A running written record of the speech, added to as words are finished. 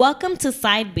Welcome to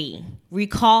Side B,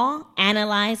 Recall,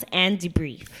 Analyze, and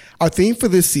Debrief. Our theme for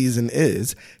this season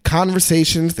is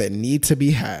conversations that need to be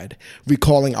had,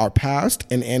 recalling our past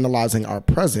and analyzing our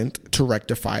present to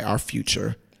rectify our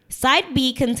future. Side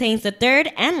B contains the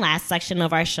third and last section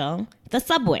of our show, the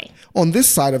subway. On this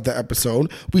side of the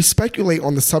episode, we speculate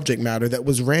on the subject matter that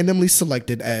was randomly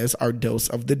selected as our dose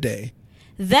of the day.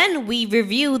 Then we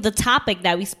review the topic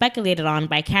that we speculated on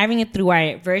by carrying it through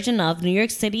our version of New York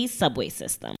City's subway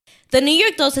system. The New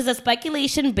York Dose is a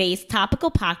speculation-based topical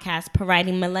podcast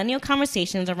providing millennial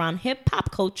conversations around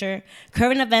hip-hop culture,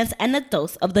 current events, and a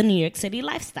dose of the New York City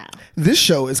lifestyle. This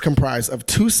show is comprised of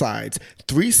 2 sides,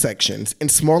 3 sections, and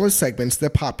smaller segments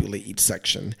that populate each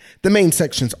section. The main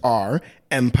sections are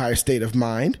Empire State of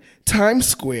Mind, Times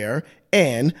Square,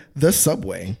 and the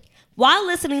subway. While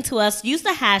listening to us, use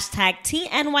the hashtag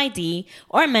TNYD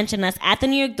or mention us at the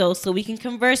New York Dose so we can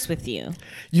converse with you.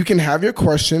 You can have your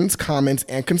questions, comments,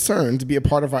 and concerns be a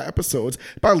part of our episodes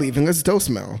by leaving us dose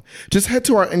mail. Just head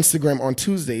to our Instagram on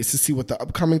Tuesdays to see what the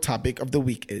upcoming topic of the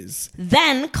week is.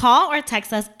 Then call or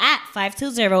text us at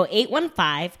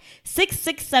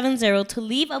 520-815-6670 to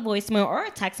leave a voicemail or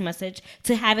a text message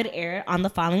to have it air on the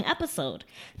following episode.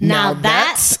 Now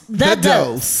that's the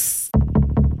dose.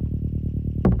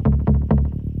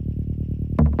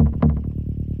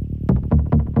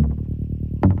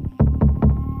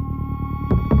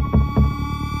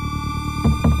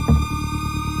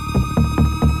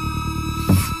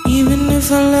 Even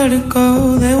if I let it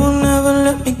go, they will never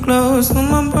let me close. So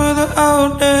my brother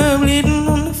out there bleeding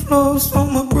on the floor. Saw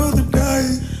my brother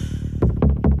dying.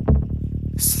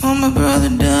 Saw my brother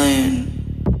dying.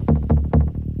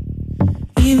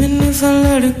 Even if I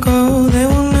let it go, they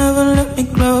will never let me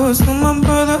close. So my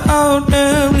brother out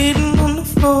there bleeding on the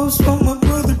floor. Saw my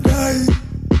brother dying.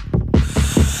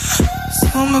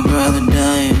 Saw my brother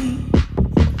dying.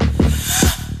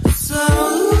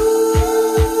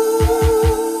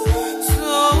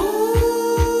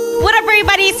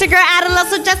 Everybody, it's your girl Adela,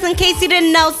 so just in case you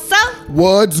didn't know, so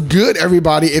what's good,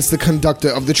 everybody? It's the conductor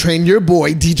of the train, your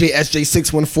boy DJ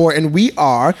SJ614, and we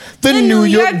are the New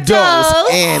York Dose.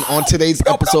 And on today's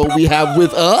episode, we have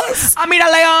with us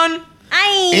Amyra Leon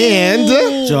and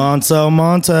Johnsel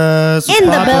Montes. In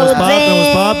the building.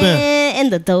 What's poppin'? In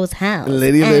the Dose house.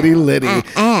 Liddy.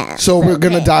 So we're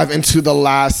going to dive into the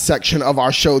last section of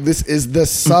our show. This is the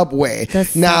subway.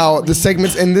 Now, the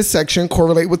segments in this section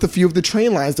correlate with a few of the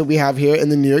train lines that we have here in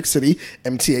the New York City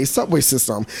MTA subway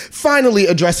system. Finally,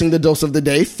 addressing the dose of the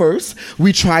day. First,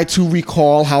 we try to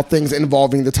recall how things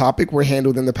involving the topic were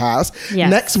handled in the past. Yes.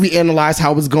 Next, we analyze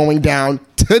how it's going down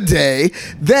today.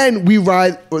 Then we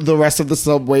ride the rest of the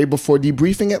subway before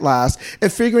debriefing at last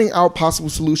and figuring out possible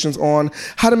solutions on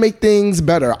how to make things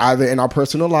better, either in our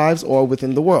personal lives or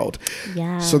within the world.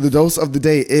 Yes. So the dose of the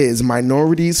day is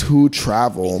minorities who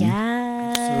travel.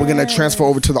 Yes. We're going to transfer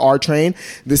over to the R train.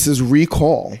 This is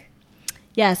recall.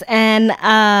 Yes, and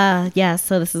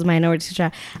so this is minorities who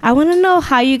travel. I want to know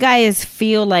how you guys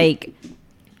feel like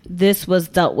this was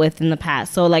dealt with in the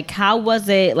past. So like, how was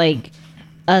it like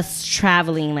us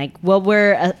traveling? Like,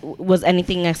 was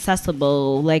anything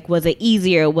accessible? Like, was it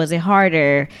easier? Was it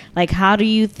harder? Like, how do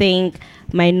you think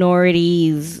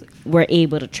minorities were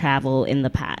able to travel in the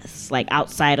past, like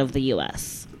outside of the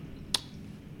U.S.?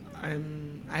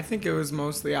 I think it was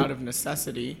mostly out of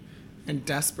necessity and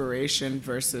desperation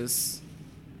versus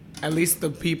at least the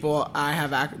people I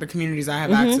have, the communities I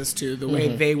have access to. The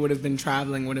way they would have been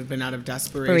traveling would have been out of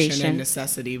desperation and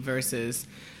necessity versus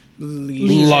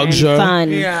leisure,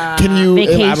 fun. Yeah. Can you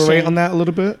Vacation. elaborate on that a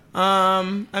little bit?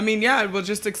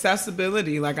 Just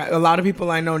accessibility. Like a lot of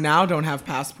people I know now don't have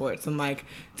passports, and like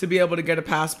to be able to get a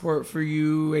passport for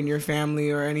you and your family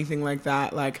or anything like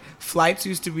that. Like flights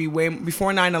used to be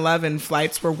before 9/11.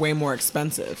 Flights were way more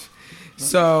expensive,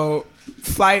 so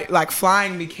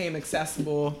flying became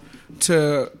accessible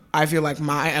to, I feel like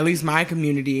at least my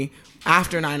community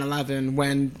after 9/11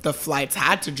 when the flights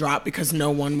had to drop because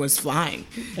no one was flying,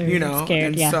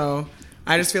 scared, so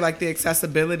I just feel like the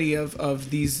accessibility of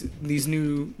these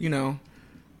new,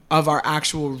 of our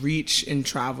actual reach in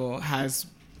travel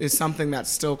is something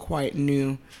that's still quite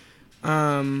new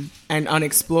and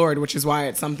unexplored, which is why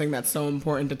it's something that's so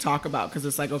important to talk about, because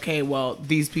it's like, okay, well,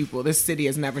 this city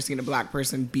has never seen a black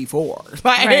person before,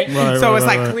 Right.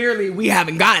 Clearly we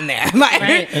haven't gotten there.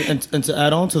 And to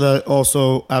add on to that,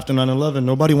 also after 9/11,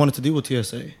 nobody wanted to deal with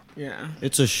TSA. Yeah,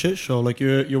 it's a shit show. Like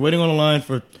you're waiting on a line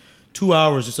for 2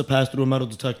 hours just to pass through a metal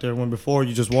detector, when before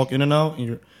you just walk in and out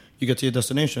and you get to your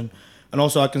destination. And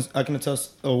also I can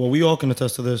attest, we all can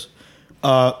attest to this.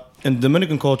 In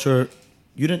Dominican culture,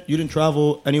 you didn't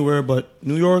travel anywhere but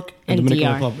New York and Dominican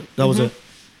DR. Republic. That was it.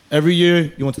 Every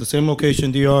year, you went to the same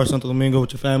location, DR, Santo Domingo,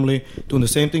 with your family, doing the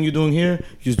same thing you're doing here,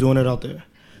 you're just doing it out there.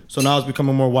 So now it's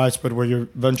becoming more widespread where you're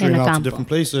venturing out to different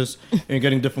places and you're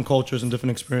getting different cultures and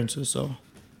different experiences. So,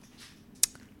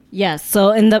 yes.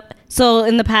 So in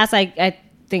the past, I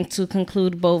think to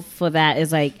conclude both for that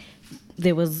is like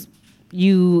there was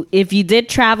if you did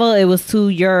travel, it was to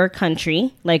your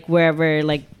country, like wherever,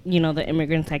 like, you know, the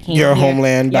immigrants that came your here,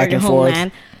 homeland, back and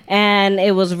forth, and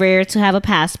it was rare to have a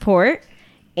passport,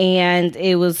 and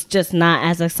it was just not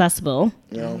as accessible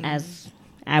as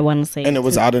I want to say, and it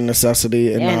was out of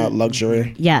necessity and not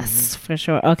luxury. Yes, for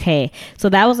sure. Okay, so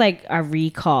that was like a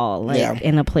recall, like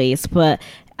in a place, but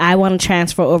I want to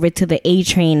transfer over to the A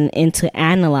train and to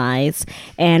analyze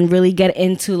and really get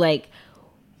into like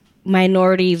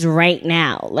minorities right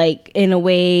now, like in a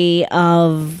way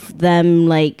of them,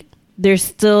 like there's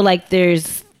still like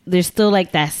that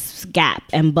gap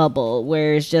and bubble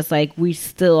where it's just like we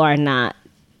still are not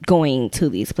going to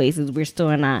these places, we're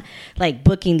still not like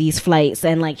booking these flights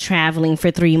and like traveling for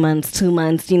 3 months, 2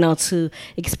 months, you know, to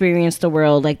experience the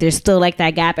world. Like there's still like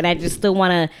that gap, and I just still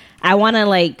want to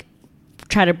like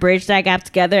try to bridge that gap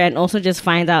together, and also just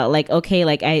find out like, okay,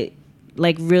 like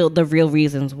the real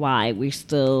reasons why we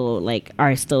still like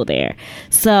are still there.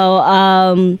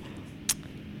 So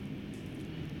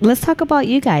let's talk about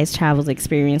you guys' travels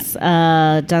experience.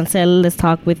 Johnsel, let's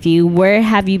talk with you. Where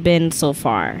have you been so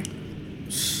far?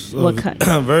 So,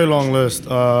 very long list.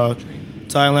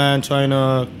 Thailand,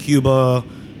 China, Cuba,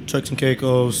 Turks and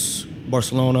Caicos,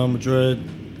 Barcelona, Madrid,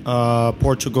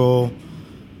 Portugal.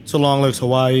 It's a long list.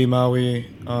 Hawaii, Maui.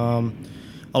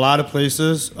 A lot of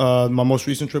places. My most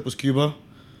recent trip was Cuba.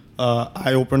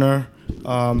 Eye opener.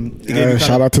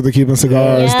 Shout out to the Cuban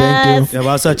cigars. Yes. Thank you. Yeah,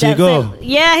 what's that, Chico?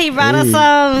 Yeah, he brought us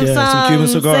some Cuban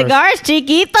cigars.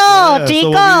 Chiquito,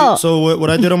 Chico. So what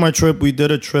I did on my trip, we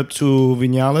did a trip to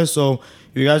Vinales. So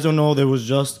if you guys don't know, there was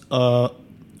just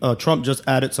Trump just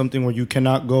added something where you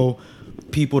cannot go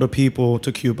people to people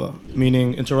to Cuba,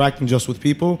 meaning interacting just with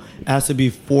people. It has to be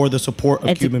for the support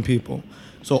of Cuban people.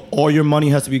 So all your money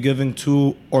has to be given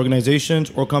to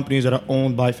organizations or companies that are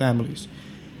owned by families.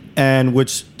 And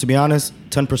which, to be honest,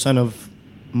 10% of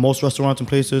most restaurants and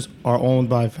places are owned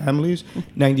by families.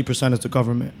 90% is the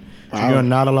government. Wow. So you're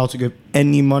not allowed to give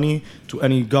any money to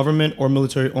any government or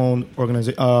military-owned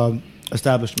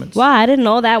establishments. Wow, I didn't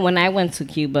know that when I went to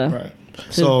Cuba. Right.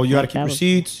 So you got to keep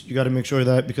receipts. You got to make sure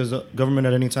that, because the government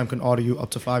at any time can order you up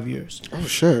to 5 years. Oh,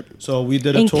 shit. So we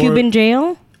did a tour. In Cuban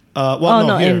jail?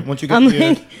 Here. Once you get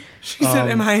here. She said,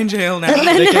 am I in jail now?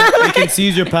 They can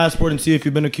seize your passport and see if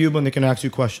you've been to Cuba, and they can ask you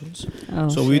questions.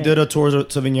 We did a tour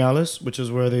to Vinales, which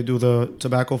is where they do the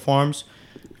tobacco farms,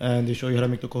 and they show you how to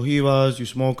make the cohibas. You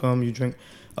smoke them, you drink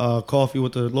coffee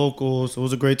with the locals. So it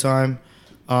was a great time.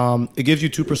 It gives you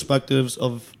two perspectives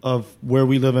of where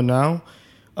we live in now.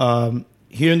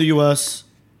 Here in the U.S.,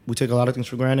 we take a lot of things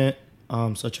for granted,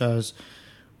 such as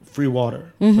free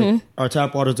water. Like, our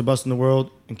tap water is the best in the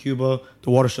world. In Cuba, the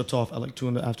water shuts off at like 2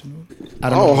 p.m.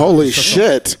 Oh, holy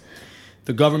shit.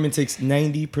 The government takes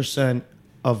 90%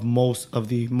 of most of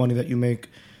the money that you make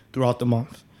throughout the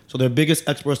month. So their biggest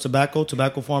export is tobacco.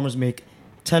 Tobacco farmers make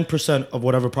 10% of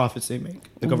whatever profits they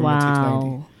make. The government takes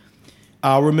 90%.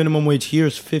 Our minimum wage here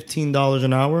is $15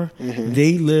 an hour.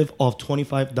 They live off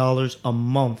 $25 a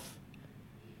month.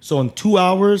 So in 2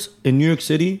 hours in New York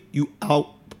City, you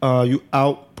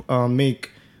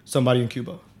make somebody in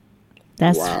Cuba.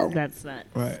 That's nuts.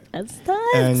 Right. That's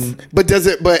nuts.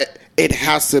 But it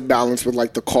has to balance with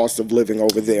like the cost of living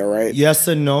over there, right? Yes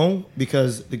and no,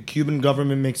 because the Cuban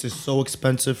government makes it so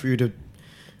expensive for you to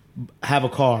have a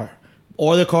car.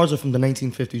 All the cars are from the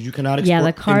 1950s. You cannot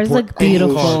the cars look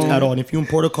beautiful at all. And if you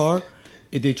import a car,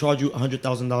 they charge you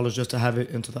 $100,000 just to have it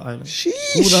into the island.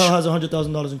 Sheesh. Who the hell has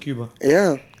 $100,000 in Cuba?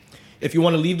 Yeah. If you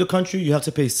want to leave the country, you have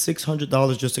to pay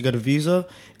 $600 just to get a visa,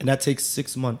 and that takes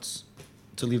 6 months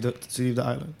to leave the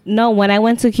island. No, when I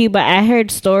went to Cuba, I heard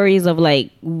stories of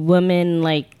like women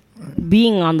like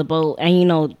being on the boat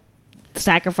and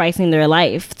sacrificing their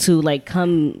life to like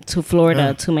come to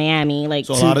Florida, to Miami, like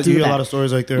so to you hear a lot of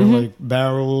stories like they're like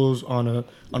barrels on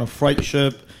a freight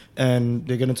ship, and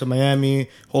they get into Miami.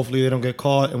 Hopefully they don't get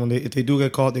caught, and if they do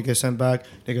get caught, they get sent back.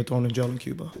 They get thrown in jail in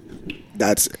Cuba.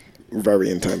 That's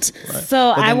very intense. Right.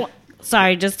 So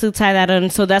sorry, just to tie that on.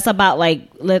 So that's about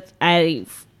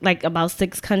about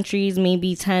 6 countries,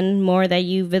 maybe 10 more that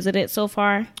you visited so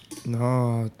far.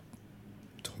 No,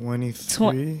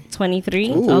 23. 23.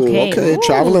 Ooh, okay. Ooh.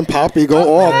 Traveling Poppy, go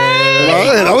off.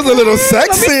 Right, that was a little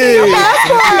sexy.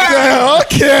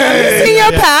 Okay. See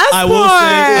your passport. I will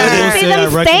say I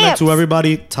recommend to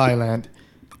everybody Thailand.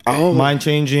 Oh, mind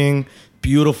changing,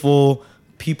 beautiful.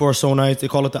 People are so nice. They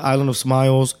call it the Island of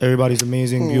Smiles. Everybody's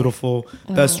amazing, beautiful.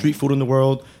 Best street food in the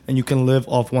world. And you can live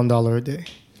off $1 a day.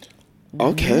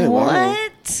 Okay.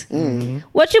 What? Wow.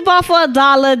 What you bought for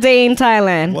 $1 a day in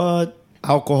Thailand? What?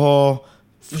 Alcohol.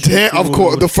 Damn, of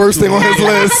course. The first thing on his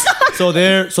list. So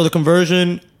the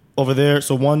conversion over there,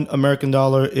 so $1 American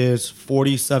is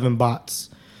 47 bahts.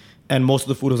 And most of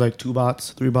the food is like 2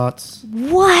 bahts, 3 bahts.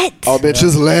 What? Oh, bitch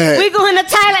is lit. We going to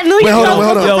Thailand. New York.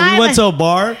 hold on. Yo, we went to a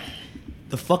bar.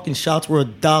 The fucking shots were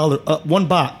 $1, 1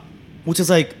 baht, which is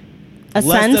like A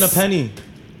less cent? than a penny.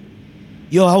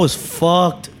 Yo, I was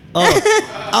fucked up.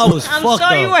 I was I'm fucked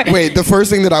sure you up. were. Wait, the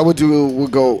first thing that I would do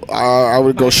would go. I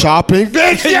would go shopping.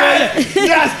 Bitch,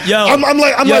 yes. Yo, I'm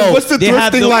like, what's the they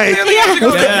have thrifting the- like? Clearly, have to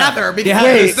go Yeah. together They because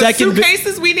have the the second bi-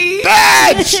 suitcases we need.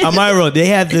 Bitch. Amyra, they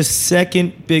had the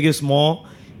second biggest mall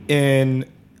in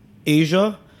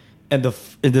Asia, and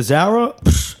the Zara,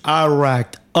 I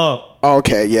racked up.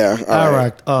 Okay, yeah. I all right.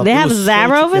 racked up. They It have was a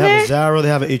Zara cheap. over They there? have a Zara, they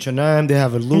have an H&M, they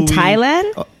have a Louis. In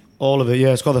Thailand? All of it, yeah.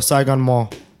 It's called the Saigon Mall.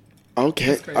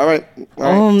 Okay, all right.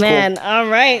 Oh, man. All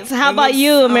right. So how It about looks-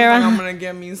 you, I was like, I'm Amyra? gonna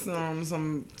get me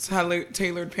some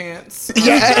tailored pants.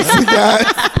 Yes,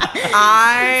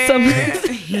 yes.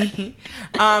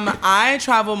 I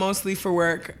travel mostly for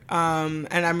work, and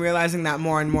I'm realizing that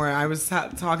more and more. I was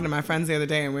talking to my friends the other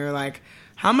day, and we were like,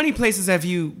 "How many places have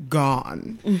you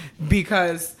gone?"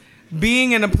 Because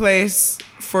being in a place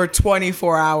for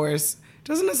 24 hours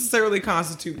doesn't necessarily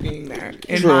constitute being there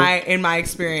in True. my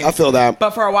experience. I feel that. But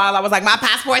for a while, I was like, "My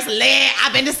passport's lit.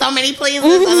 I've been to so many places."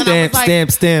 And then I was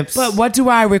like, Stamps. but what do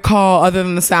I recall other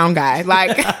than the sound guy?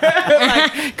 Like,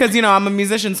 because I'm a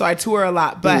musician, so I tour a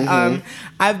lot. But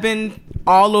I've been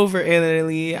all over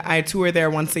Italy. I tour there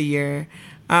once a year.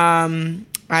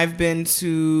 I've been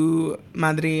to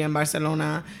Madrid and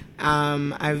Barcelona.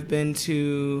 I've been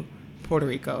to Puerto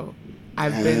Rico.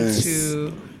 I've been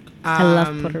to. I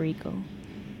love Puerto Rico.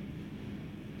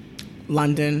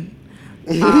 London.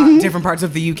 Different parts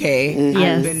of the UK.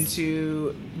 Yes. I've been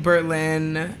to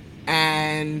Berlin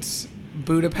and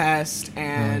Budapest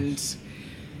and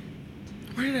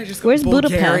where did I just go? Where's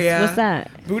Bulgaria. Budapest? What's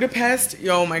that? Budapest?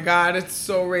 Oh my god, it's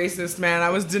so racist, man. I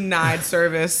was denied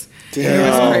service. It Damn.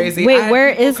 was crazy. Wait, I had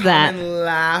where people is come that? And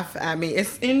laugh at me.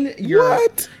 It's in Europe.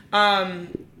 What?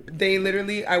 They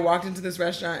literally, I walked into this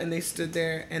restaurant and they stood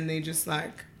there and they just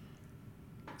like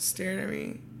stared at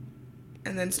me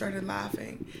and then started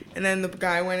laughing. And then the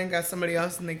guy went and got somebody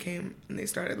else and they came and they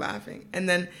started laughing. And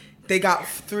then they got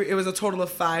through. It was a total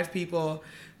of 5 people.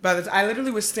 But I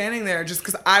literally was standing there just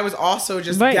because I was also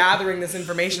just Right. gathering this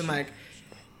information like,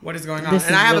 what is going on? This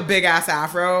And is I have a what- big ass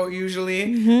afro usually.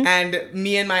 And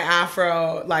me and my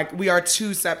afro, like we are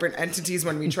 2 separate entities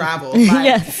when we travel. Like,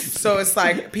 Yes. So it's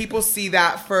like people see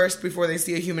that first before they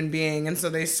see a human being. And so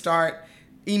they start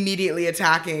immediately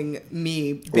attacking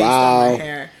me based on my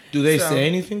hair. Do they So- say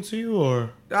anything to you or?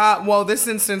 well, this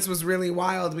instance was really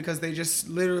wild because they just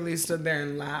literally stood there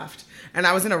and laughed. And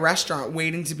I was in a restaurant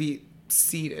waiting to be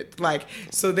seated. Like,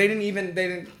 so they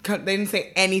didn't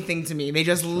say anything to me. They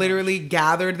just literally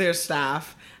gathered their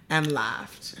staff and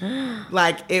laughed.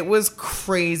 Like, it was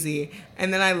crazy.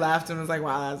 And then I left and was like,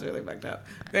 wow, that's really fucked up.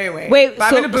 But anyway, Wait, but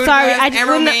so- I've been to Budapest sorry, I and just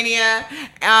wanna-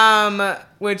 Romania,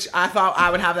 which I thought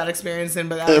I would have that experience in,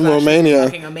 but that In was actually Romania.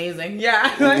 fucking amazing.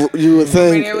 Yeah. Like, You would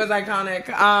think. Romania was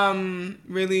iconic.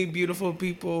 Really beautiful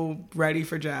people ready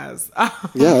for jazz.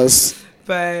 Yes.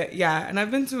 But yeah, and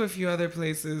I've been to a few other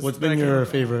places. What's that I been can't your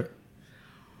remember. favorite?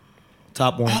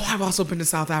 Top one. Oh, I've also been to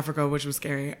South Africa, which was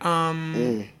scary.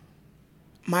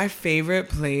 My favorite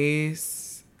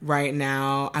place right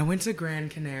now, I went to Gran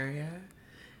Canaria.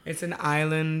 It's an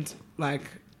island like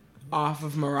off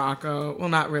of Morocco. Well,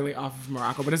 not really off of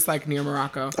Morocco, but it's like near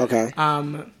Morocco. Okay.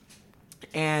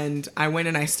 And I went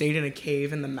and I stayed in a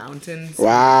cave in the mountains.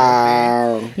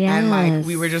 Wow. And like Yes.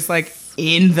 we were just like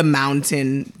in the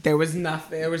mountain. There was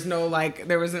nothing. There was no like.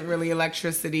 There wasn't really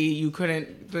electricity. You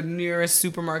couldn't. The nearest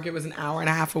supermarket was an hour and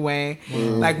a half away.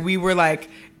 Like we were like.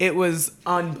 It was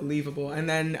unbelievable. And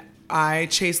then I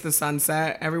chase the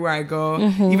sunset everywhere I go.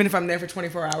 Even if I'm there for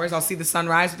 24 hours, I'll see the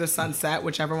sunrise or the sunset,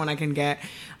 whichever one I can get.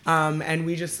 And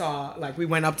we just saw, like, we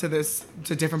went up to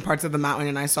different parts of the mountain,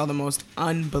 and I saw the most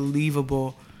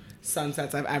unbelievable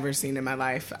sunsets I've ever seen in my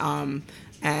life.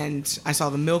 And I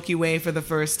saw the Milky Way for the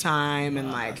first time,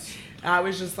 and like, I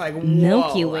was just like, whoa,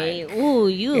 Milky Way. like- Ooh,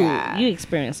 you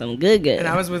experienced some good. and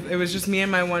it was just me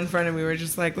and my one friend, and we were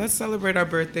just like, let's celebrate our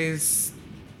birthdays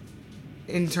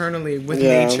internally with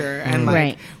Yeah. nature. And like,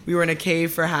 Right. we were in a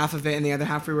cave for half of it, and the other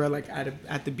half we were like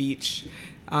at the beach.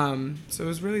 So it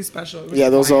was really special. It was Yeah,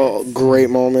 those are quiet. great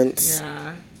moments.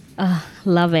 Yeah.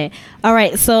 Love it. All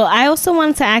right. So I also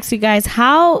wanted to ask you guys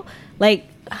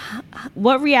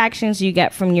what reactions you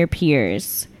get from your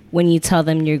peers when you tell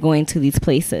them you're going to these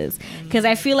places? Because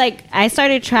I feel like I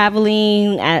started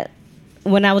traveling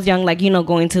when I was young,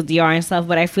 going to DR and stuff.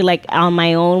 But I feel like on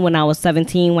my own when I was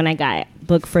 17, when I got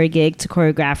booked for a gig to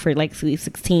choreograph for Sweet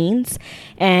 16s,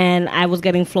 and I was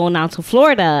getting flown out to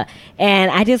Florida,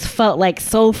 and I just felt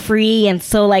so free and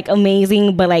so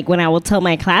amazing. But when I would tell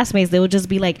my classmates, they would just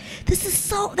be like, that's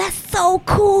so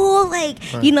cool, right.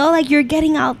 You're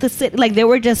getting out the city. They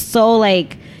were just so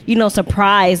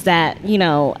surprised that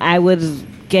I was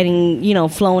getting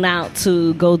flown out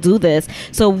to go do this.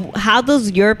 So how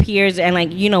does your peers and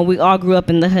we all grew up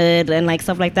in the hood and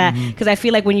stuff like that, because I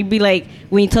feel when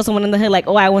you tell someone in the hood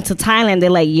I went to Thailand, they're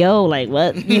like, yo,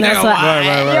 what, so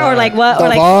right. or what,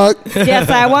 or yeah,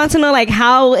 so I want to know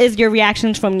how is your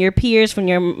reactions from your peers, from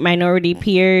your minority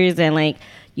peers, and when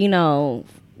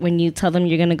you tell them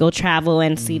you're gonna go travel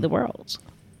and see the world.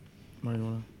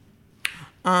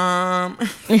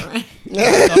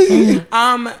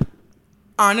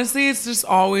 Honestly, it's just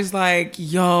always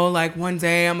one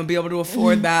day I'm gonna be able to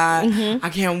afford that. I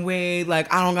can't wait. I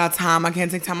don't got time. I can't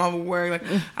take time off of work.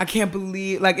 I can't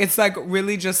believe. It's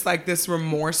really just this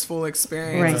remorseful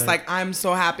experience. Right. It's I'm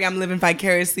so happy. I'm living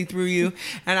vicariously through you.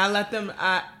 And I let them.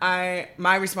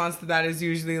 My response to that is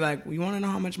usually you want to know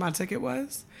how much my ticket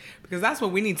was? Because that's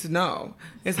what we need to know,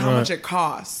 is how much it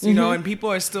costs, you know, and people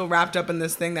are still wrapped up in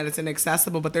this thing that it's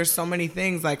inaccessible, but there's so many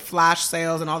things like flash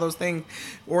sales and all those things,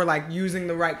 or using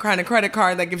the right kind of credit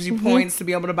card that gives you points to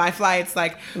be able to buy flights.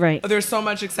 There's so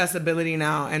much accessibility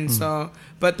now. And so,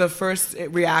 but the first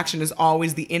reaction is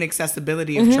always the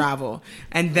inaccessibility of travel.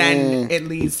 And then it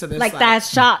leads to this that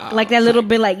shock, that little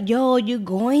bit yo, you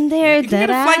going there? You can get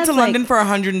a flight to London for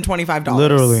 $125.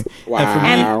 Literally. Wow.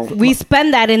 And we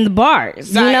spend that in the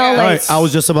bars, Right. I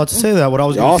was just about to say that. What I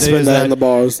was going to say is that in the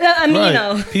bars. I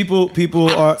mean, people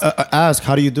are ask,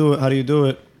 how do you do it? How do you do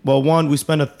it? Well, one, we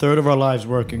spend a third of our lives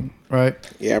working, right?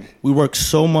 Yeah. We work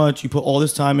so much. You put all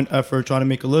this time and effort trying to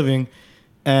make a living,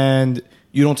 and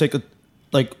you don't take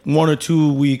 1 or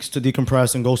 2 weeks to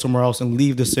decompress and go somewhere else and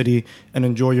leave the city and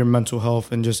enjoy your mental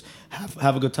health and just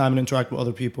have a good time and interact with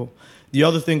other people. The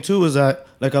other thing too is that,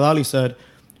 like Alali said,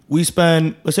 we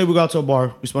spend, let's say we go out to a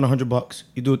bar, we spend $100.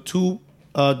 You do it 2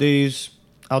 days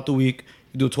out the week,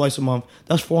 you do it twice a month,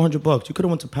 that's $400. You could have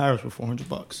went to Paris for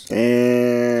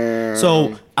 $400.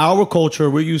 So our culture,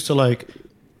 we're used to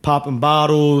popping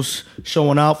bottles,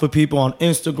 showing out for people on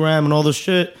Instagram and all this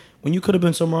shit, when you could have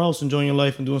been somewhere else enjoying your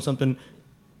life and doing something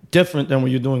different than what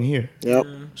you're doing here. Yep.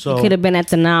 So you could have been at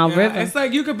the Nile River. It's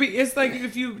you could be. It's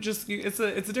if you just. It's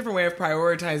a different way of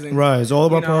prioritizing. Right. It's all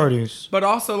about priorities. But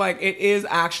also it is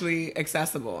actually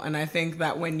accessible, and I think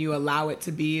that when you allow it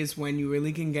to be is when you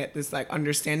really can get this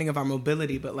understanding of our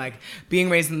mobility. But being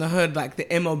raised in the hood,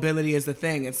 the immobility is the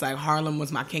thing. It's Harlem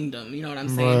was my kingdom. You know what I'm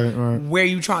saying? Right. Where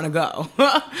you trying to go?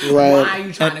 Right. Why are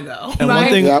you trying to go? And one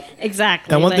thing,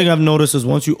 exactly. And one thing I've noticed is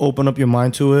once you open up your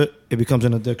mind to it, it becomes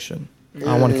an addiction.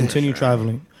 I want to continue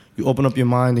traveling. You open up your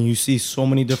mind and you see so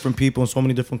many different people and so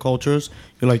many different cultures.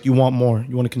 You're you want more.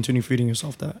 You want to continue feeding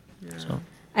yourself that. Yeah. So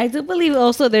I do believe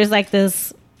also there's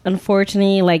this,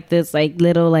 unfortunately, this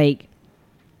little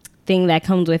thing that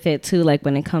comes with it too.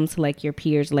 When it comes to your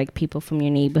peers, people from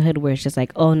your neighborhood, where it's just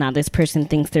oh, now this person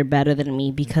thinks they're better than me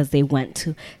because they went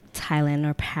to Thailand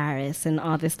or Paris and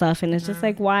all this stuff. And it's just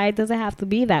why does it have to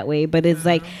be that way? But it's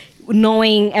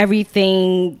knowing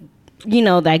everything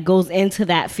that goes into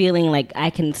that feeling,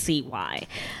 I can see why.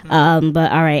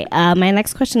 But all right, my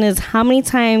next question is, how many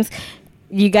times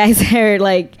you guys heard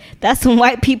that's some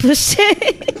white people shit?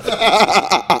 Because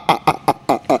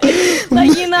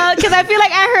I feel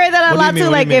I heard that a lot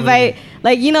too.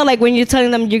 If when you're telling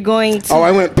them you're going to,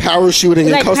 I went parachuting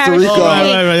in Costa Rica.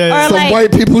 Right. Or some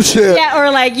white people shit. Yeah,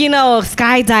 or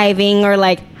skydiving, or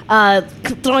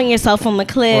throwing yourself from a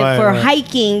cliff, or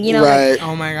hiking, Right.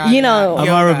 Oh my god.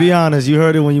 Amyra, be honest, you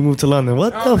heard it when you moved to London.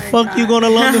 What the fuck you going to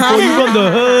London for? You from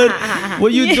the hood?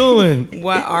 What you doing?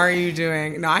 What are you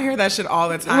doing? No, I hear that shit all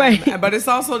the time. Right. But it's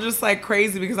also just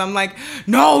crazy because I'm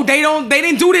no, they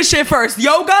didn't do this shit first.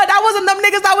 Yoga, that wasn't them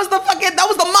niggas, that was the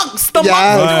monks. The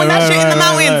monks were doing that shit in the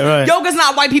mountains. Right. Yoga's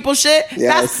not white people shit.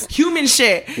 Yes. That's human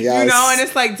shit. Yes. And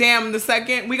it's damn, the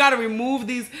second we gotta remove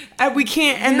these, we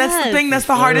can't, and that's the thing that's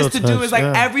the hardest to do is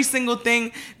every single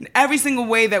thing, every single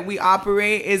way that we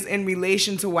operate is in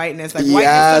relation to whiteness.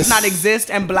 Whiteness does not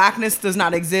exist and blackness does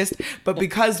not exist, but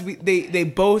because they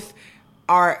both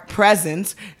are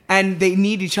present and they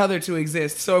need each other to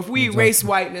exist. So if we erase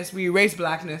whiteness, we erase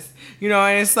blackness,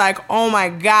 and it's oh my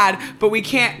God, but we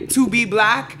can't, to be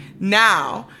black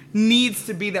now needs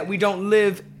to be that we don't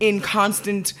live in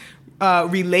constant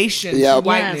relation to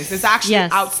whiteness. It's actually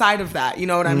outside of that. You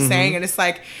know what I'm saying? And it's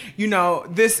like, you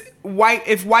know,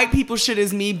 if white people shit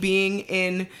is me being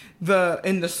in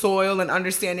the soil and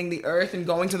understanding the earth and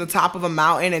going to the top of a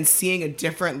mountain and seeing a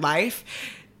different life,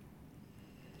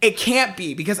 it can't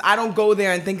be, because I don't go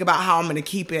there and think about how I'm going to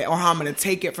keep it or how I'm going to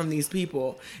take it from these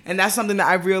people. And that's something that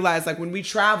I realized, like, when we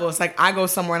travel, it's like I go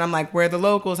somewhere and I'm like, where are the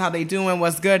locals? How they doing?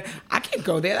 What's good? I can't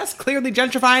go there. That's clearly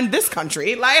gentrifying this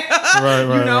country. Like,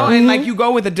 you know, and like you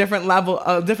go with a different level,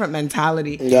 a different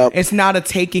mentality. Yep. It's not a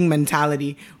taking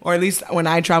mentality, or at least when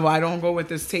I travel, I don't go with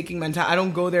this taking mentality. I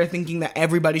don't go there thinking that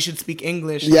everybody should speak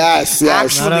English. Yes.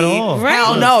 Actually, not at all.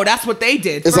 Hell no, that's what they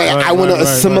did. It's like, I want to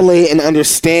assimilate and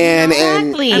understand.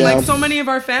 Exactly. And like so many of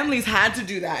our families had to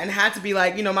do that and had to be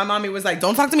like, you know, my mommy was like,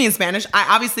 don't talk to me in Spanish.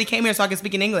 I obviously came here so I can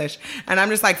speak in English. And I'm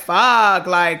just like, fuck,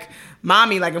 like,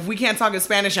 mommy, like, if we can't talk in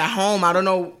Spanish at home, I don't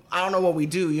know what we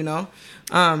do, you know?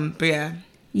 But yeah.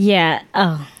 Yeah.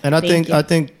 Oh. And I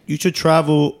think you should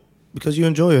travel because you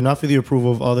enjoy it, not for the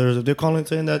approval of others. If they're calling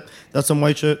saying that that's some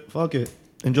white shit, fuck it.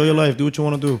 Enjoy your life. Do what you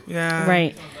want to do. Yeah.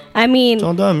 Right. I mean, it's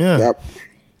on them, yeah. Yep.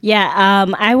 Yeah,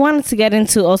 I wanted to get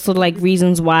into also like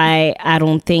reasons why I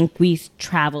don't think we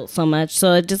travel so much.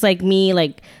 So just like me,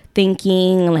 like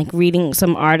thinking, like reading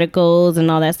some articles and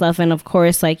all that stuff. And of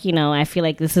course, like, you know, I feel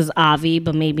like this is obvious,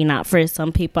 but maybe not for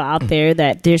some people out there,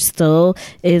 that there still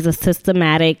is a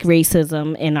systematic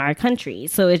racism in our country.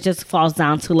 So it just falls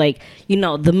down to like, you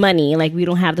know, the money, like we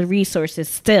don't have the resources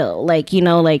still, like, you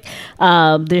know, like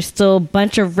there's still a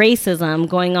bunch of racism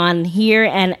going on here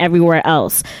and everywhere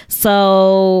else.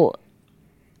 So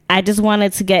I just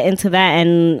wanted to get into that.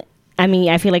 And I mean,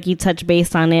 I feel like you touched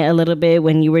base on it a little bit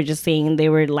when you were just saying they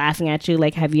were laughing at you.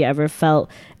 Like, have you ever felt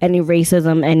any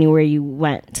racism anywhere you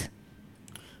went?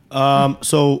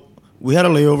 So we had a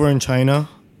layover in China.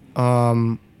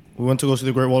 We went to go see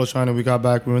the Great Wall of China. We got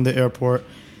back. We were in the airport.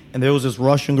 And there was this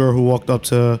Russian girl who walked up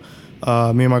to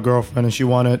me and my girlfriend. And she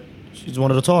just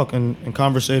wanted to talk and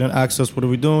conversate and ask us, what are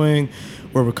we doing?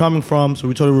 Where we're coming from. So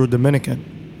we told her we were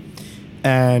Dominican.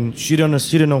 And she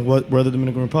didn't know where the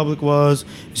Dominican Republic was.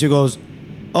 She goes,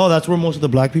 "Oh, that's where most of the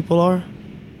black people are."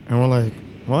 And we're like,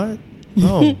 "What?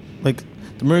 No, like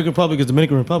the Dominican Republic is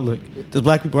Dominican Republic. There's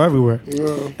black people everywhere."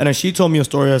 Yeah. And then she told me a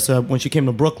story. I said when she came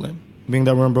to Brooklyn, being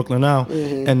that we're in Brooklyn now,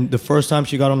 and the first time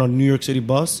she got on a New York City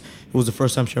bus, it was the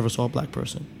first time she ever saw a black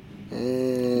person.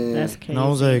 That's crazy. And I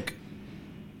was like,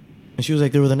 and she was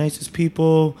like, they were the nicest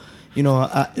people. You know,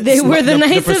 they were the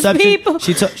nicest people.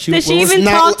 Did she even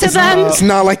talk to them? It's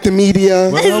not like the media.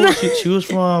 Well, she was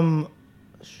from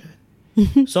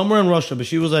somewhere in Russia, but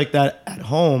she was like that at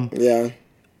home. Yeah.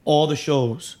 All the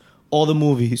shows, all the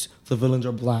movies, the villains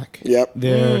are black. Yep.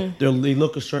 They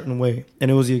look a certain way, and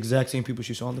it was the exact same people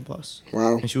she saw on the bus.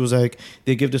 Wow. And she was like,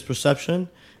 they give this perception,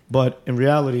 but in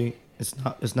reality, it's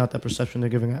not that perception they're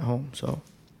giving at home. So.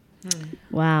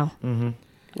 Wow. Mm-hmm.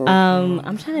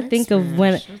 I'm trying to think of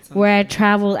where I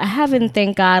traveled. I haven't,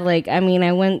 thank God. Like, I mean,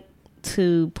 I went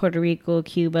to Puerto Rico,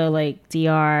 Cuba, like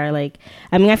DR. Like,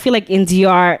 I mean, I feel like in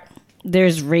DR,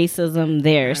 there's racism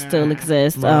there still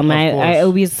exists. I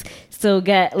always still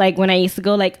get like when I used to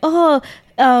go like, oh,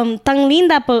 tan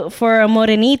linda for a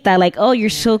morenita, like, oh, you're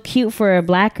so cute for a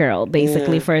black girl,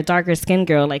 basically for a darker skinned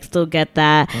girl, like still get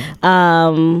that.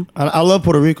 I love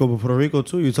Puerto Rico, but Puerto Rico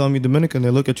too, you tell me Dominican, they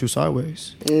look at you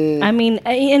sideways. I mean,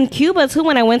 in Cuba too,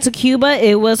 when I went to Cuba,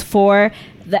 it was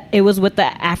with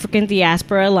the African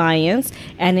Diaspora Alliance,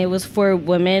 and it was for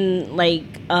women like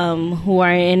who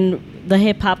are in the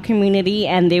hip hop community,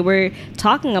 and they were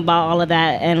talking about all of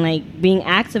that and like being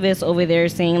activists over there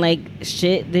saying like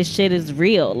this shit is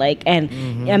real, like, and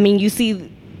I mean you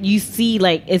see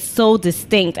like it's so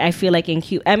distinct. I feel like in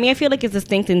Cuba, I mean I feel like it's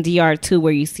distinct in DR too,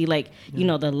 where you see like you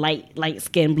know the light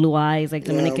skin, blue eyes, like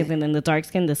Dominicans, and then the dark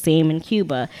skin, the same in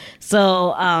Cuba.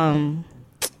 So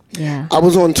yeah. I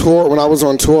was on tour. When I was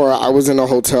on tour, I was in a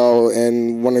hotel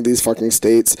in one of these fucking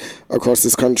states across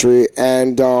this country,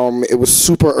 and it was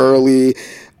super early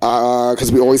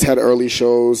because we always had early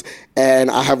shows.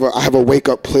 And I have a wake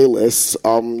up playlist,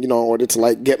 you know, in order to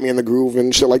like get me in the groove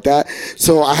and shit like that.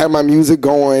 So I had my music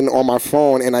going on my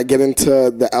phone, and I get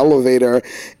into the elevator,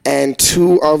 and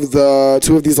two of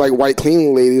these like white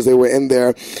cleaning ladies, they were in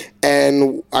there.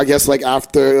 And I guess like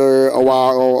after a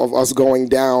while of us going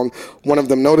down, one of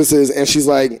them notices, and she's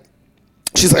like,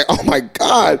 oh my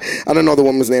God, I don't know the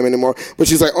woman's name anymore, but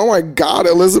she's like, oh my God,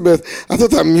 Elizabeth, I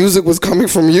thought that music was coming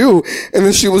from you. And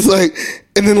then she was like,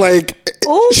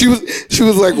 she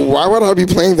was like, why would I be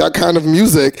playing that kind of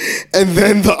music? And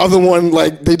then the other one,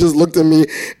 like, they just looked at me,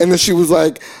 and then she was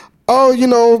like, oh, you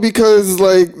know, because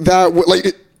like that,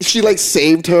 like, she like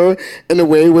saved her in a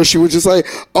way where she was just like,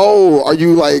 oh, are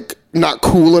you like not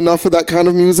cool enough for that kind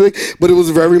of music? But it was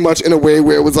very much in a way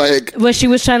where it was like, what she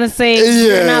was trying to say,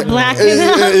 you're not black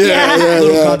enough. A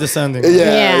little condescending.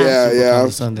 Yeah.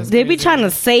 They be trying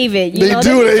to save it. They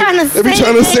do. They be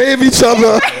trying to save each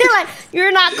other. Like,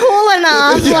 you're not cool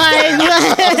enough. Like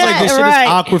this shit is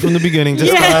awkward from the beginning.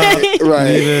 Just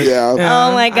right. Yeah.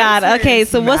 Oh my God. Okay,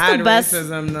 so what's the best?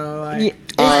 Racism though, like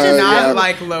not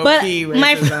like low key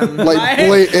racism, like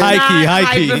blatant,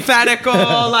 high key, hypothetical.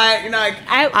 like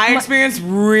I experienced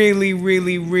really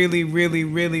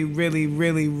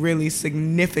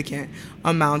significant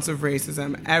amounts of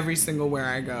racism every single where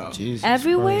I go. Jesus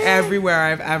everywhere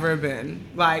I've ever been.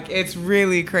 Like it's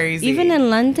really crazy. Even in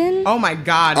London? Oh my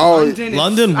God,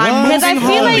 London. I'm moving I feel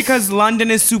home like because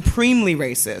London is supremely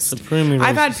racist.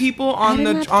 I've had people on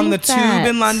the tube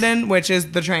in London, which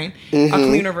is the train, a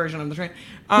cleaner version of the train.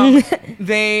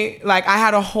 They like I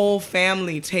had a whole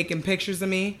family taking pictures of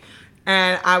me.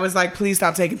 And I was like, please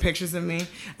stop taking pictures of me.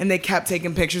 And they kept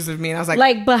taking pictures of me. And I was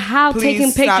like, but how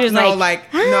taking pictures? No,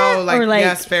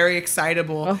 yes, very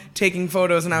excitable, taking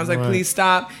photos. And I was like, please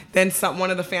stop. Then one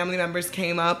of the family members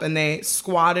came up and they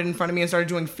squatted in front of me and started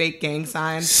doing fake gang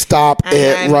signs. Stop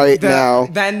it right now.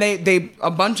 Then they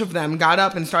a bunch of them got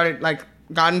up and started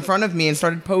got in front of me and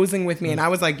started posing with me, and I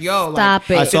was like, "Yo, stop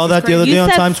it!" I saw that the other day on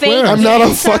Times Square. I'm not a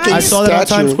fucking. I saw that on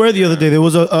Times Square the other day. There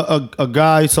was a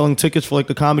guy selling tickets for like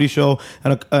a comedy show,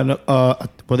 and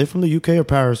were they from the UK or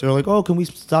Paris? They were like, "Oh, can we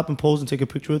stop and pose and take a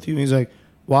picture with you?" And he's like,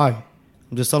 "Why?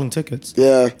 I'm just selling tickets."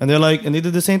 Yeah. And they're like, and they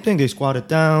did the same thing. They squatted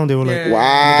down. They were like, "Wow."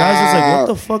 And the guys just like, "What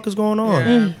the fuck is going on?"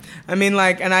 Yeah. I mean,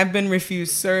 and I've been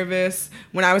refused service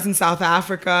when I was in South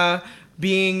Africa.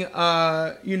 Being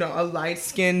a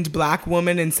light-skinned black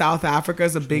woman in South Africa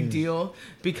is a big deal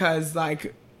because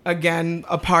again,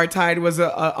 apartheid was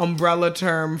a umbrella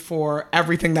term for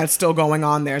everything that's still going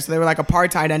on there. So they were like,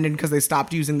 apartheid ended because they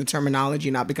stopped using the terminology,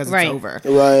 not because it's over.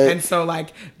 Right. And so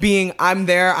I'm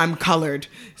there, I'm colored.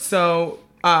 So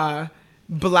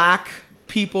black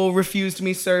people refused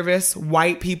me service.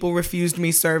 White people refused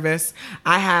me service.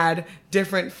 I had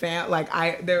different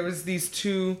there was these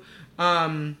two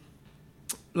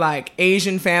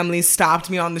Asian families stopped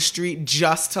me on the street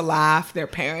just to laugh. Their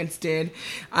parents did.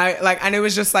 And it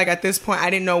was just at this point I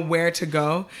didn't know where to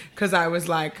go because I was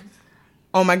like,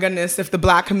 oh my goodness, if the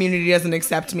black community doesn't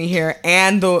accept me here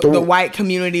and the white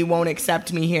community won't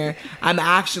accept me here, I'm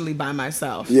actually by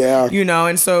myself. Yeah.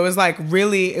 And so it was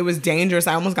it was dangerous.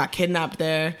 I almost got kidnapped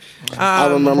there. I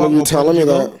remember you telling me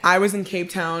that. I was in Cape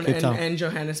Town and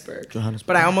Johannesburg.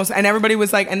 But and everybody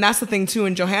was like, and that's the thing too,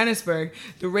 in Johannesburg,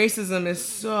 the racism is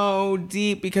so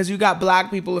deep because you got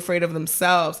black people afraid of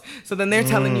themselves. So then they're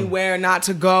telling you where not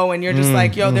to go and you're just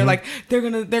they're like, they're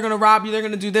gonna rob you, they're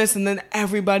gonna do this, and then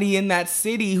everybody in that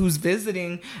city who's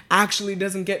visiting actually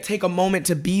doesn't take a moment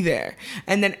to be there.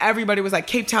 And then everybody was like,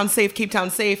 Cape Town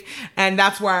safe, and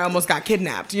that's where I almost got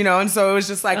kidnapped, and so it was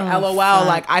just LOL.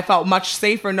 Fuck. I felt much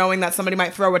safer knowing that somebody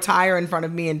might throw a tire in front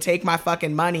of me and take my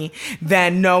fucking money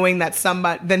than knowing that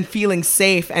than feeling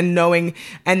safe and knowing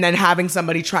and then having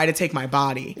somebody try to take my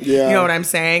body. Yeah. You know what I'm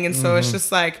saying? And so it's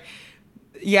just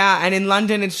yeah, and in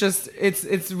London, it's just it's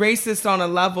racist on a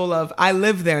level of I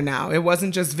live there now. It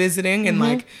wasn't just visiting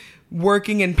and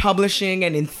working in publishing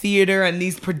and in theater and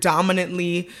these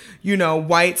predominantly,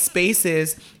 white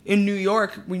spaces. In New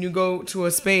York, when you go to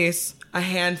a space, a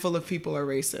handful of people are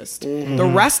racist. Mm-hmm. The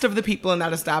rest of the people in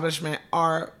that establishment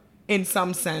are, in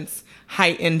some sense,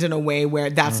 heightened in a way where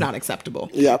that's not acceptable.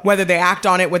 Yep. Whether they act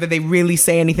on it, whether they really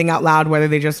say anything out loud, whether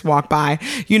they just walk by,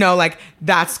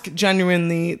 that's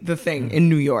genuinely the thing in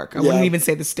New York. I wouldn't even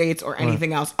say the States or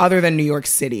anything else other than New York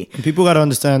City. And people got to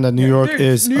understand that New York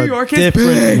is a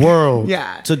different world.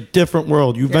 Yeah. It's a different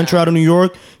world. You venture out of New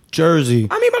York, Jersey,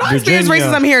 I mean, but I experience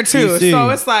racism here too. DC. So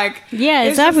it's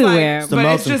it's everywhere. But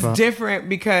it's just different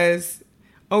because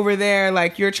over there,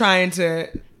 you're trying to,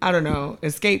 I don't know,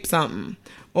 escape something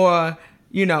or,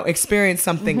 experience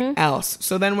something else.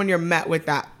 So then when you're met with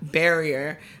that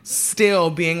barrier, still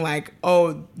being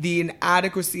the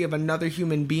inadequacy of another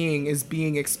human being is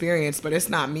being experienced, but it's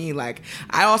not me.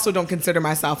 I also don't consider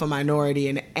myself a minority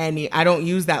in I don't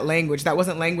use that language. That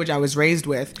wasn't language I was raised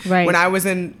with. Right. When I was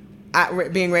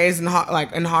being raised in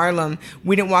Harlem,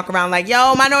 we didn't walk around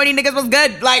yo, minority niggas was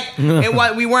good.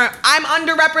 We weren't. I'm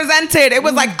underrepresented. It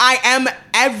was I am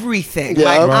everything. Yeah.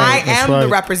 Like Right. I am the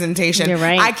representation. You're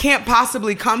right. I can't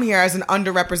possibly come here as an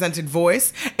underrepresented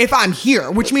voice if I'm here,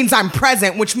 which means I'm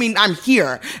present, which means I'm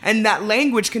here. And that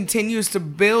language continues to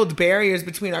build barriers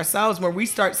between ourselves where we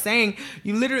start saying,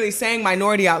 you literally saying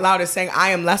minority out loud is saying I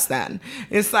am less than.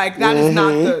 It's like that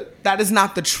is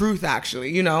not the truth,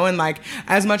 actually, you know. And like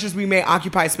as much as we may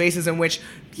occupy spaces in which,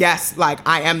 yes, like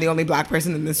I am the only black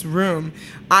person in this room,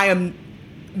 I am.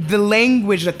 The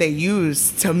language that they use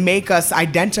to make us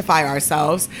identify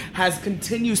ourselves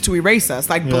continues to erase us.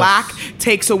 Like black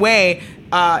takes away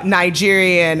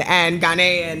Nigerian and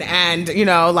Ghanaian and, you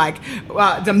know, like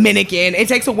Dominican. It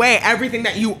takes away everything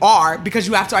that you are because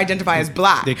you have to identify as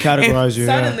black. They categorize you.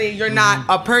 Suddenly you're not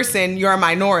a person, you're a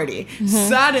minority.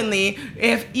 Suddenly,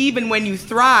 if even when you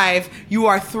thrive, you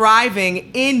are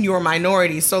thriving in your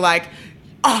minority. So like,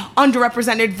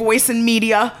 underrepresented voice in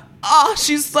media.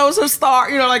 She's so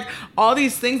star. You know, like all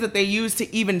these things that they use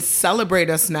to even celebrate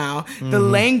us now. The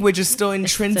language is still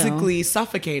intrinsically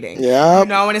suffocating. Yeah. You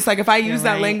know, and it's like if I use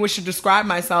that language to describe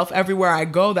myself everywhere I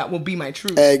go, that will be my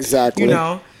truth. Exactly. You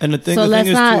know? And the thing let's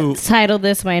is not too, title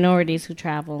this minorities who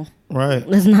travel. right?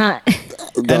 Let's not.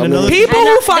 And another People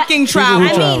who fucking travel.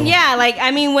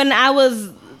 I mean, when I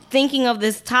was thinking of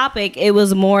this topic, it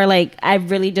was more like I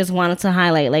really just wanted to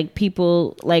highlight like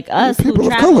people like us People who of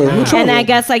travel. color who travel. And I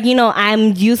guess like, you know,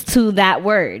 I'm used to that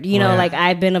word, you know, like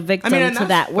I've been a victim to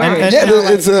that word. and-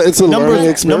 Yeah, it's a learning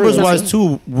experience. Numbers wise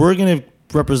too, we're gonna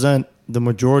represent the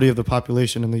majority of the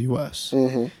population in the U.S.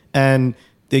 And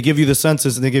they give you the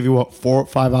census and they give you what 4 or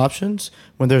 5 options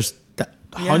when there's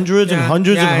hundreds and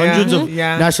hundreds of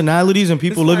nationalities and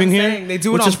people That's what living I'm here, saying. They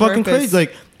do it which on is fucking purpose. crazy.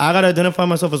 Like I gotta identify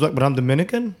myself as black, but I'm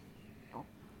Dominican.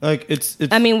 Like it's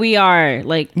I mean, we are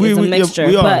like we it's a yeah, mixture.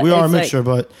 we are but a it's mixture,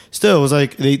 but still, it's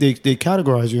like they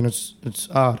categorize you and it's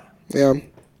odd. Yeah.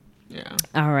 Yeah.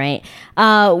 All right.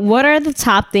 What are the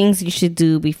top things you should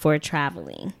do before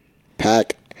traveling?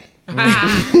 Pack.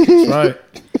 Right.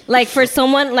 Like for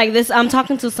someone like this, I'm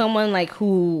talking to someone like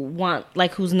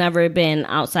who's never been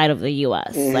outside of the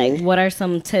U.S. Like, what are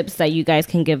some tips that you guys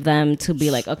can give them to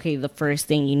be like, okay, the first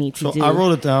thing you need to So do? I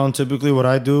wrote it down. Typically, what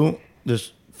I do,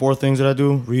 there's 4 things that I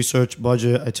do: research,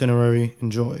 budget, itinerary,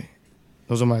 enjoy.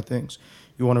 Those are my things.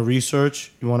 You want to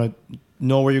research. You want to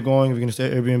know where you're going. If you're going to stay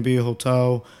at Airbnb, a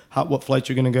hotel, what flights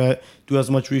you're going to get. Do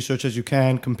as much research as you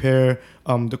can. Compare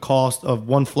the cost of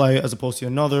one flight as opposed to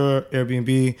another,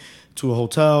 Airbnb to a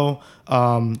hotel.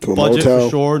 Budget motel. for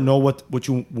sure. Know what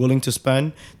you're willing to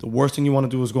spend. The worst thing you want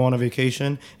to do is go on a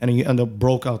vacation and then you end up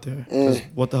broke out there. 'Cause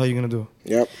what the hell are you going to do?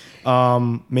 Yep.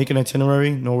 Make an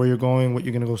itinerary. Know where you're going, what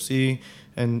you're going to go see,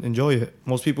 and enjoy it.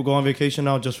 Most people go on vacation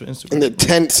now just for Instagram. And the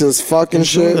tents is fucking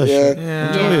shit. that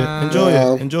Yeah.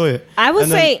 shit. Enjoy it. I would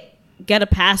And then- say get a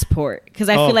passport because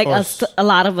I Oh, feel of like course. a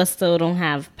lot of us still don't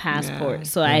have passports.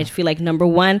 So I feel like number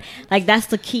one, like that's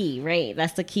the key, right?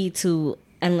 That's the key to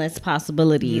endless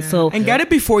possibilities. So And get it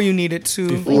before you need it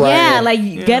too. yeah, Right. like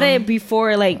you get it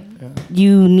before like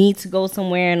you need to go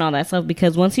somewhere and all that stuff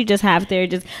because once you just have there,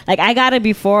 just like I got it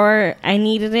before I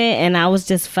needed it and I was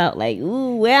just felt like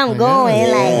ooh where I'm going,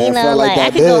 Yeah, like you I know, felt like like I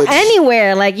that could go bitch.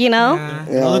 anywhere, like you know.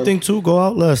 Another thing too, go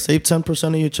out less. Save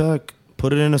 10% of your check.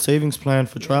 Put it in a savings plan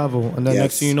for travel, and then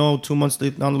next thing you know, 2 months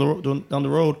down the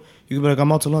road, you can be like,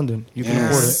 I'm out to London. You can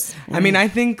afford it. I mean, I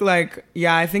think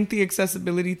I think the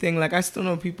accessibility thing, like I still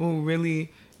know people who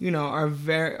really, you know,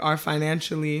 are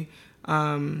financially,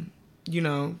 you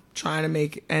know, trying to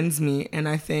make ends meet. And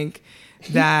I think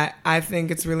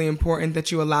it's really important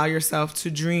that you allow yourself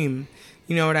to dream.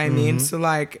 You know what I mean? So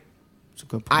like, It's a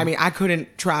good point. I mean, I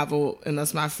couldn't travel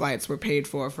unless my flights were paid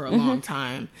for a long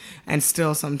time, and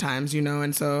still sometimes, you know,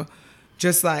 and so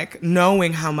just like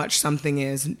knowing how much something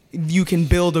is, you can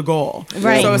build a goal.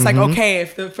 Right. So it's like, okay,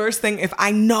 if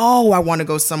I know I want to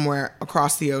go somewhere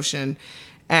across the ocean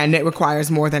and it requires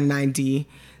more than 9D,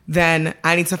 then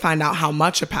I need to find out how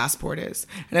much a passport is.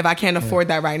 And if I can't afford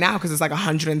that right now, because it's like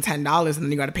 $110 and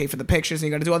then you got to pay for the pictures and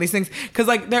you got to do all these things. Because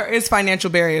like there is financial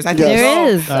barriers. I think There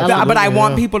is. But I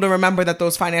want people to remember that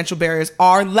those financial barriers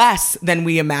are less than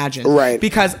we imagine. Right.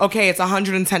 Because, okay, it's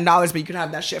 $110, but you could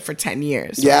have that shit for 10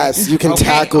 years. Yes, you can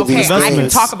tackle these I can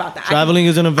things. talk about that. Traveling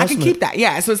is an investment. I can keep that.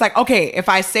 Yeah. So it's like, okay, if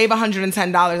I save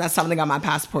 $110, that's something on my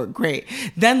passport. Great.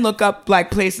 Then look up like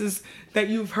places that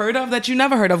you've heard of that you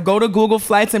never heard of. Go to Google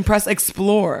Flights and press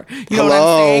explore. You know what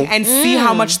I'm saying? And see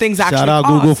how much things actually Shout out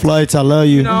cost. Google Flights. I love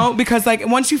you. You know, because like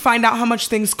once you find out how much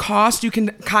things cost, you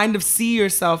can kind of see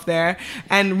yourself there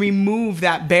and remove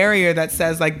that barrier that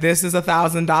says like this is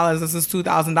 $1,000, this is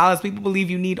 $2,000. People believe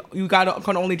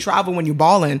can only travel when you're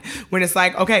balling. When it's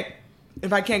like, okay,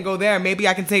 if I can't go there, maybe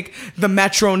I can take the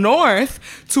Metro North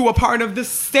to a part of the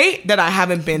state that I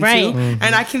haven't been to. Mm-hmm.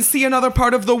 And I can see another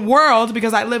part of the world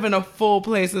because I live in a full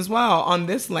place as well on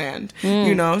this land,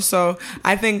 you know? So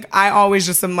I think I always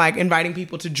just am like inviting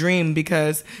people to dream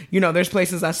because, you know, there's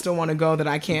places I still want to go that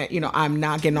I can't, you know, I'm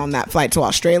not getting on that flight to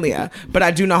Australia, but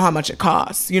I do know how much it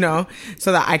costs, you know,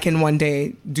 so that I can one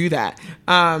day do that.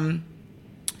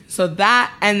 So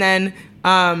that, and then,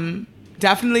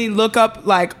 definitely look up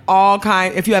like all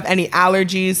kind. If you have any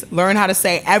allergies, learn how to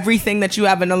say everything that you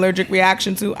have an allergic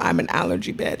reaction to. I'm an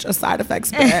allergy bitch, a side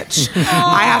effects bitch.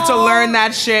 I have to learn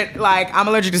that shit. Like I'm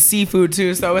allergic to seafood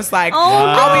too, so it's like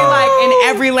I'll be like in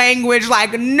every language,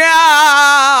 like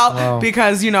no,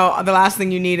 because you know the last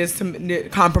thing you need is to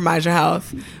compromise your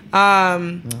health.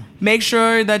 Make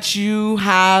sure that you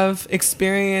have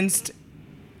experienced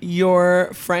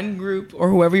your friend group or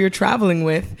whoever you're traveling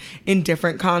with in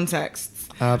different contexts.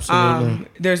 Absolutely.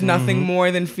 There's nothing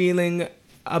more than feeling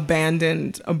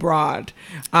abandoned abroad,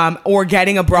 or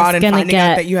getting abroad and finding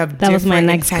out that you have that was my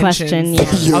different next question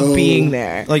of being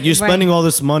there. Like you're spending all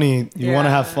this money, you want to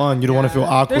have fun, you don't want to feel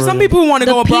awkward. There's some people who want to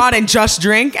go abroad and just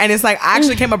drink, and it's like I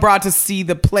actually came abroad to see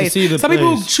the place. Some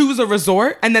people who choose a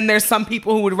resort, and then there's some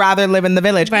people who would rather live in the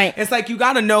village. Right. It's like you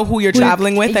got to know who you're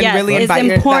traveling with and really invite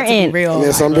it's important.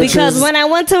 Because when I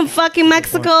went to fucking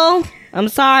Mexico, I'm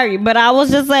sorry, but I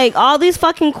was just like, all these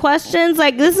fucking questions,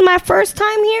 like, this is my first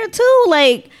time here, too.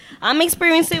 Like, I'm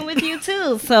experiencing with you,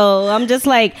 too. So, I'm just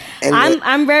like,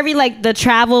 I'm very, like, the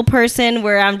travel person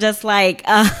where I'm just like,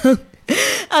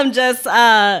 I'm just,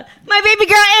 my baby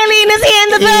girl Aileen is here in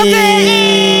the building.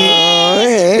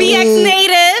 BX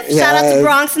native. Shout out to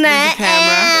Bronx Net.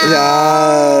 Yes.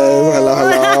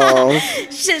 Hello.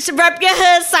 Rep your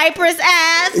hood, Cypress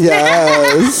ass.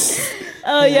 Yes.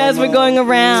 Oh yes, we're going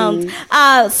around.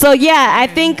 So yeah, I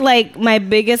think like my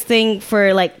biggest thing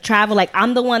for like travel, like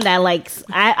I'm the one that likes.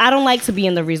 I don't like to be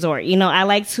in the resort. You know, I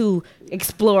like to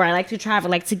explore. I like to travel.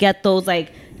 I like to get those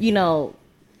like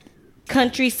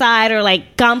countryside or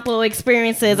like campo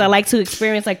experiences. I like to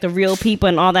experience like the real people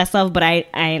and all that stuff. But I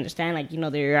understand like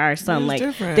there are some like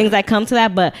things that come to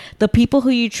that. But the people who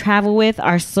you travel with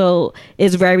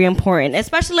is very important,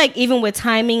 especially like even with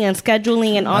timing and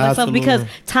scheduling and all that stuff, because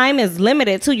time is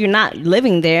limited too. You're not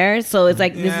living there, so it's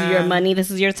like this is your money,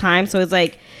 this is your time. So it's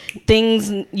like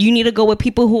things you need to go with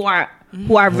people who are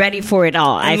ready for it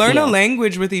all. And learn a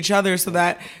language with each other so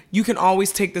that you can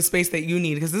always take the space that you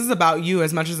need, because this is about you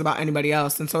as much as about anybody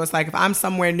else. And so it's like if I'm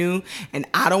somewhere new and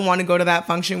I don't want to go to that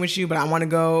function with you, but I want to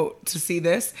go to see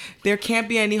this, there can't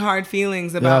be any hard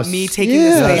feelings about me taking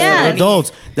the space. Yeah.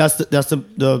 Adults, that's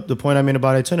the point I mean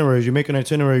about itineraries. You make an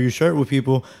itinerary, you share it with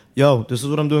people. Yo, this is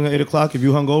what I'm doing at 8:00. If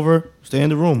you hungover, stay in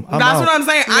the room. That's what I'm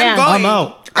saying. I'm going. I'm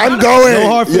out. I'm going. No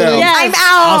hard feelings. Yes. I'm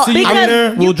out. I'll see you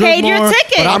there. We'll you paid drink your more,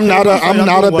 ticket. but I'm not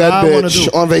a bad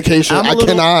bitch on vacation. I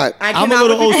cannot. I'm a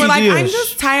little OCD. Like, I'm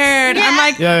just tired. I'm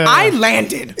like, I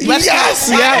landed. Yes.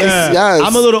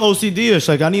 I'm a little OCD-ish.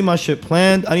 Like, I need my shit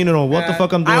planned. I need to know what the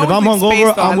fuck I'm doing. If I'm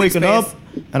hungover, I'm waking up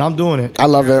and I'm doing it. I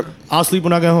love it. I'll sleep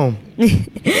when I get home.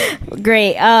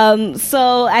 Great.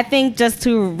 So I think just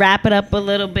to wrap it up a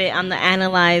little bit on the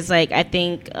analyze, like I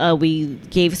think we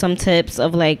gave some tips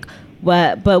of like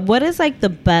what is like the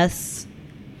best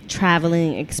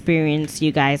traveling experience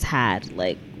you guys had?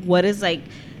 Like what is like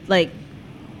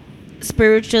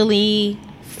spiritually,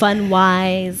 fun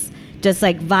wise, just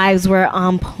like vibes were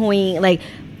on point, like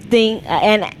thing.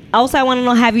 And also I want to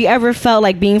know, have you ever felt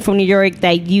like being from New York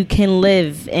that you can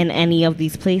live in any of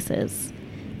these places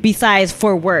besides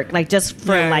for work, like just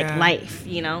for life,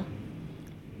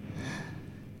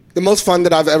 The most fun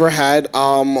that I've ever had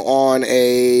on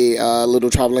a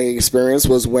little traveling experience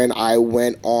was when I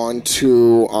went on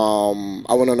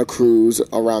a cruise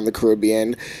around the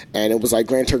Caribbean, and it was like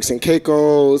Grand Turks and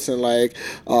Caicos and like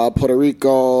Puerto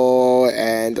Rico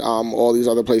and all these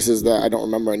other places that I don't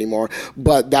remember anymore.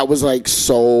 But that was like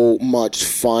so much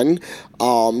fun.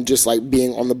 Just like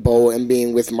being on the boat and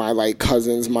being with my like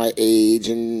cousins my age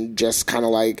and just kind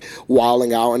of like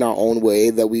wilding out in our own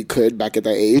way that we could back at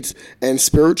that age. And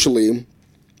spiritually,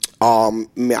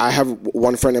 I have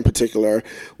one friend in particular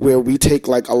where we take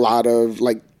like a lot of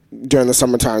like during the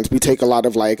summer times, we take a lot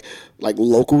of like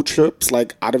local trips,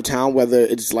 like out of town, whether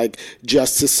it's like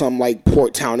just to some like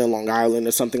port town in Long Island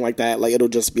or something like that. Like it'll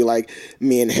just be like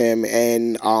me and him,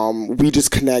 and we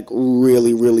just connect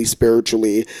really, really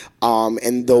spiritually.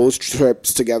 And those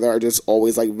trips together are just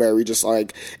always like very just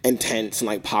like intense and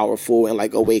like powerful and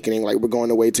like awakening. Like we're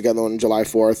going away together on July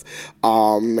 4th.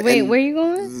 Wait, where are you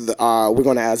going? We're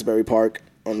going to Asbury Park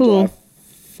on July 4th.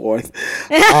 4th.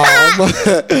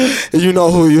 You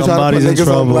know who you're trying to put niggas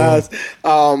on blast.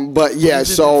 But yeah,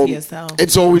 so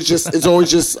it's always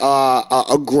just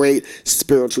a great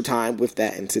spiritual time with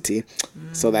that entity.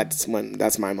 So that's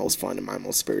my most fun and my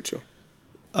most spiritual.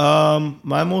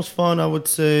 My most fun, I would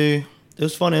say, it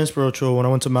was fun and spiritual. When I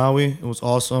went to Maui, it was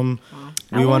awesome.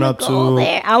 We went up to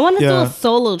there. I want to do a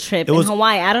solo trip in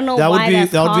Hawaii. I don't know why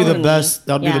that would be the best.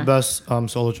 That would be the best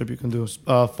solo trip you can do.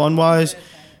 Fun wise,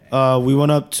 we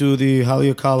went up to the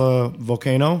Haleakala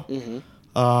volcano. It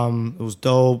was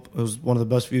dope. It was one of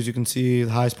the best views you can see.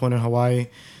 The highest point in Hawaii.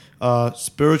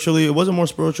 Spiritually, it wasn't more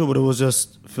spiritual, but it was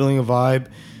just feeling a vibe.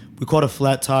 We caught a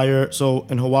flat tire. So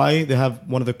in Hawaii, they have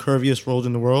one of the curviest roads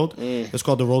in the world. It's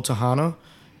called the Road to Hana,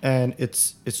 and it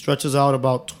stretches out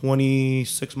about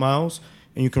 26 miles.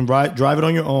 And you can drive it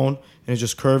on your own, and it's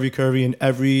just curvy. And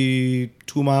every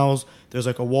 2 miles, there's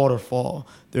like a waterfall.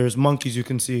 There's monkeys you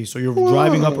can see. So you're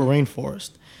driving up a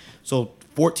rainforest. So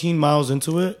 14 miles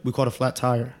into it, we caught a flat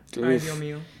tire.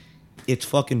 It's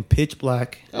fucking pitch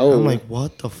black. I'm like,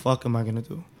 what the fuck am I gonna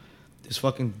do? This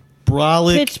fucking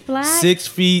brolic, 6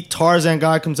 feet Tarzan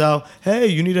guy comes out. Hey,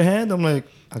 you need a hand? I'm like,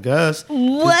 I guess.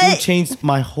 What? This dude changed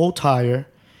my whole tire.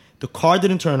 The car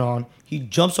didn't turn on. He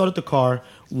jump started the car,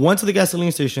 went to the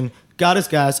gasoline station, got his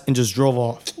gas, and just drove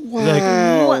off.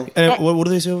 Wow. Like, and what do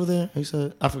they say over there? He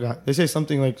said, I forgot. They say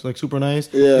something like super nice.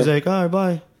 Yeah. He's like, all right,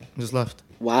 bye. And just left.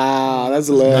 Wow, that's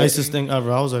lit. Nicest thing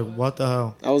ever. I was like, what the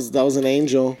hell? That was an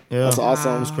angel. Yeah. That's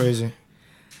awesome. It was crazy.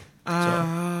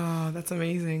 Oh, that's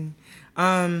amazing.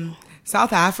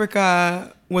 South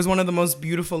Africa was one of the most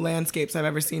beautiful landscapes I've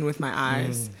ever seen with my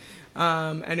eyes.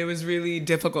 And it was really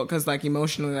difficult because, like,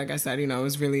 emotionally, like I said, you know, it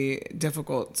was really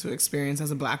difficult to experience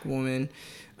as a Black woman.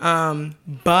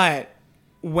 But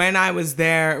when I was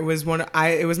there, it was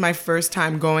my first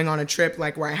time going on a trip,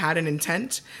 like, where I had an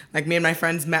intent. Like, me and my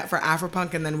friends met for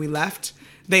Afropunk, and then we left.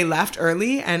 They left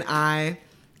early, and I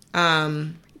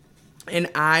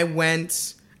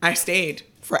stayed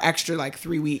for extra, like,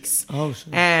 3 weeks. Oh,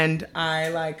 shit. And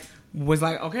I, was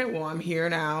like, okay, well, I'm here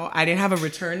now. I didn't have a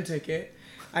return ticket.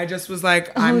 I just was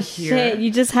like, I'm here. Shit. You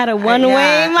just had a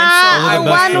one-way, Mom.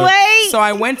 One-way. So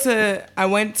I went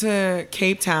to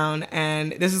Cape Town,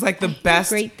 and this is like the best.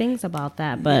 Great things about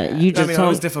that, but you just it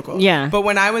was difficult. Yeah. But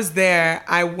when I was there,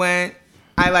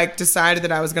 I decided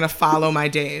that I was gonna follow my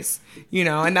days, you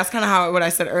know, and that's kind of what I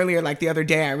said earlier. Like the other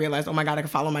day, I realized, oh my God, I can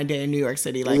follow my day in New York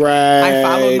City. Like I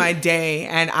followed my day,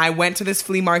 and I went to this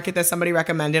flea market that somebody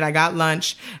recommended. I got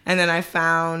lunch, and then I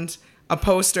found a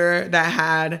poster that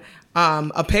had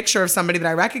a picture of somebody that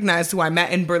I recognized who I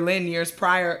met in Berlin years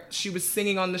prior. She was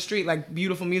singing on the street, like,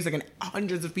 beautiful music, and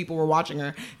hundreds of people were watching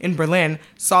her in Berlin.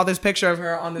 Saw this picture of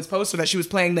her on this poster that she was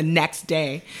playing the next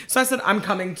day. So I said, I'm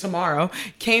coming tomorrow.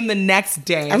 Came the next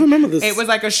day. I remember this. It was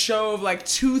like a show of like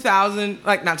 2,000,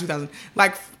 like not 2,000,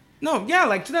 like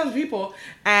 2,000 people.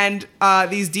 And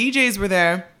these DJs were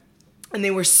there, and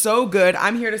they were so good.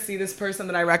 I'm here to see this person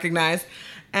that I recognized.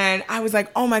 And I was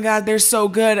like, oh my God, they're so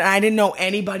good. And I didn't know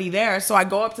anybody there. So I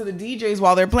go up to the DJs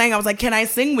while they're playing. I was like, can I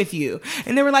sing with you?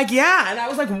 And they were like, yeah. And I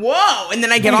was like, whoa. And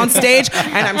then I get on stage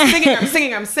and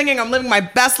I'm singing. I'm living my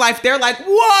best life. They're like,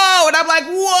 whoa. And I'm like,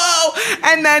 whoa.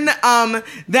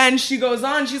 And then she goes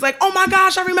on. She's like, oh my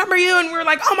gosh, I remember you. And we were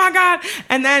like, oh my God.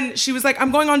 And then she was like,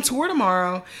 I'm going on tour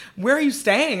tomorrow. Where are you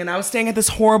staying? And I was staying at this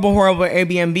horrible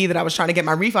Airbnb that I was trying to get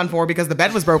my refund for because the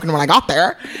bed was broken when I got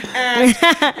there. And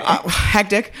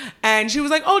hectic. And she was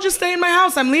like, oh, just stay in my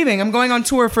house. I'm leaving. I'm going on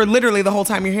tour for literally the whole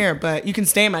time you're here, but you can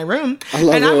stay in my room. I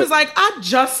was like,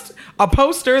 a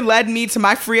poster led me to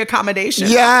my free accommodation.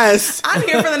 Yes. I'm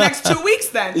here for the next 2 weeks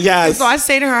then. Yes. And so I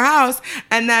stayed in her house,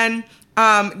 and then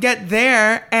get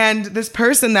there, and this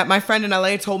person that my friend in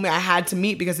LA told me I had to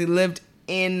meet because he lived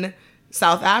in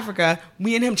South Africa,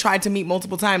 me and him tried to meet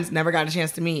multiple times, never got a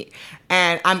chance to meet.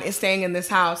 And I'm staying in this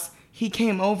house. He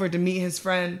came over to meet his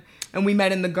friend, and we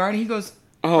met in the garden. He goes,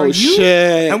 oh,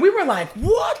 shit. And we were like,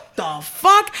 what the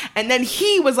fuck? And then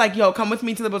he was like, yo, come with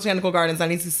me to the Botanical Gardens.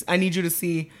 I need you to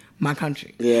see my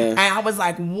country. Yeah. And I was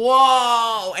like,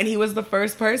 whoa. And he was the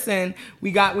first person.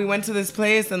 We went to this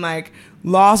place and like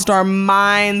lost our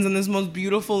minds in this most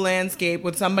beautiful landscape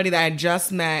with somebody that I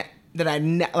just met, that I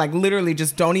like literally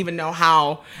just don't even know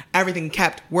how everything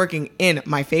kept working in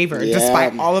my favor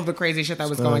despite all of the crazy shit that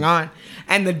was going on.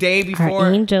 And the day before,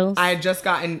 I had just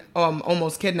gotten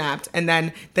almost kidnapped, and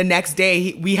then the next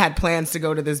day we had plans to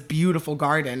go to this beautiful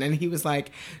garden, and he was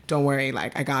like, don't worry,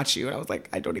 like, I got you. And I was like,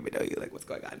 I don't even know you, like, what's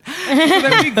going on? So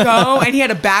then we go, and he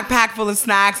had a backpack full of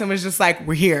snacks and was just like,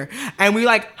 we're here. And we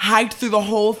like hiked through the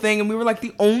whole thing, and we were like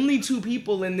the only two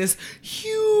people in this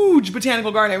huge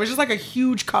botanical garden. It was just like a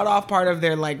huge cutoff off part of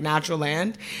their like natural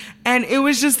land. And it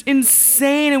was just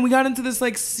insane. And we got into this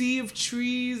like sea of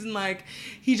trees, and like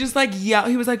he just like yelled.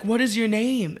 He was like, "What is your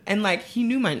name?" And like he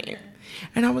knew my name.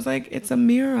 And I was like, "It's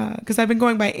Amyra," because I've been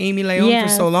going by Amy Leon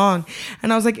for so long.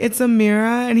 And I was like, "It's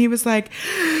Amyra," and he was like,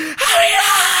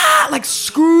 "Amyra!" Like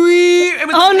scream.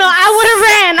 Oh no, I would have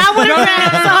ran.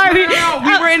 Sorry. No.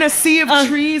 We were in a sea of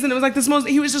trees, and it was like this most.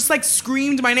 He was just like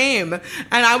screamed my name,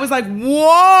 and I was like,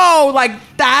 "Whoa!" Like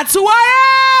that's who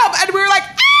I am. And we were like,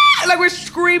 "Ah!" Like we're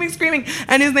screaming,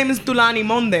 and his name is Tulani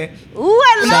Monde. Ooh,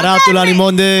 I love Shout out Tulani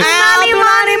Monde. Tulani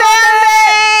Monde.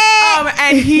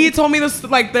 And he told me this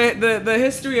like the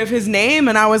history of his name,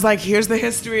 and I was like, here's the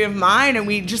history of mine, and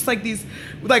we just like these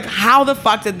like, how the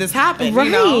fuck did this happen? Right.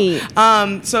 You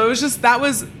know? So it was just that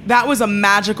was a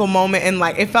magical moment, and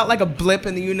like it felt like a blip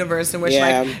in the universe in which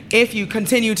like if you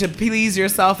continue to please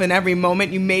yourself in every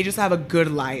moment, you may just have a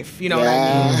good life. You know what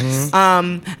I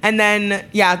mean? And then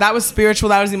that was spiritual,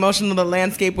 that was emotional, the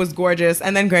landscape was gorgeous,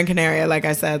 and then Gran Canaria, like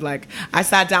I said, like I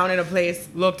sat down in a place,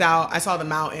 looked out, I saw the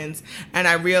mountains, and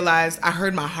I realized I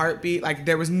heard my heartbeat, like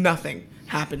there was nothing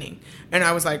happening, and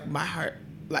I was like, my heart,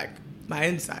 like my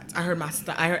insides, I heard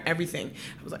I heard everything.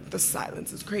 I was like, the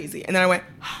silence is crazy, and then I went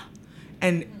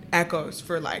and echoes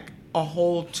for like a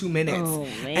whole 2 minutes.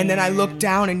 And then I looked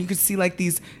down, and you could see like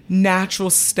these natural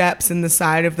steps in the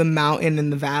side of the mountain in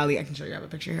the valley. I can show you, I have a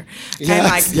picture here. And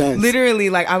like literally,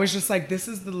 like I was just like, this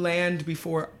is the land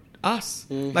before us.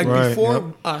 Like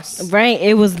before us. Right,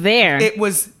 it was there. It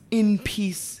was in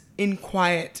peace, in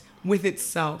quiet with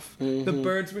itself. The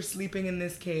birds were sleeping in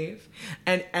this cave,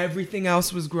 and everything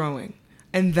else was growing.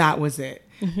 And that was it.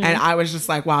 And I was just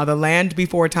like, wow, the land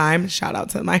before time. Shout out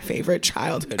to my favorite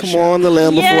childhood show. Come on, the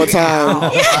land before time.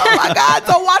 Oh my God,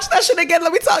 don't watch that shit again.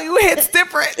 Let me tell you, it hits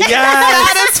different.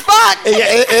 Sad as fuck.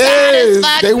 It is.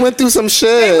 They went through some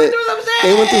shit.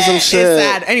 It's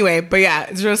sad. Anyway, but yeah,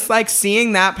 just like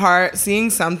seeing that part,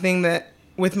 seeing something that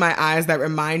with my eyes that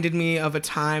reminded me of a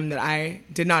time that I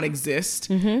did not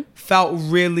exist, felt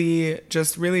really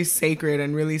sacred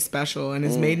and really special, and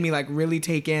has made me like really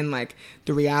take in like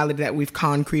the reality that we've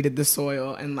concreted the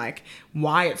soil, and like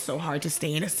why it's so hard to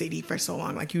stay in a city for so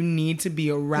long. Like you need to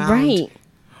be around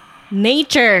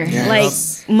nature, like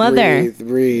mother.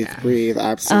 Breathe.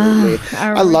 Absolutely. Right.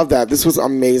 I love that. This was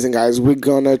amazing, guys. We're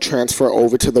gonna transfer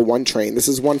over to the one train. This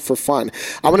is one for fun.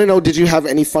 I want to know, did you have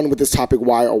any fun with this topic?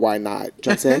 Why or why not?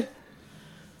 Johnsel?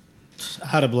 I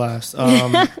had a blast.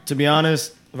 To be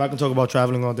honest, if I can talk about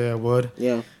traveling all day, I would.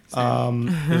 Yeah.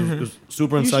 It was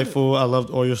super insightful. I loved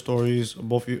all your stories,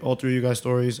 all three of you guys'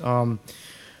 stories.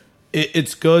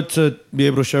 It's good to be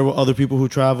able to share with other people who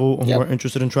travel, who are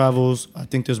interested in travels. I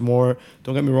think there's more.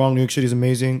 Don't get me wrong, New York City is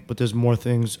amazing, but there's more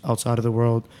things outside of the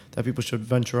world that people should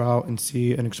venture out and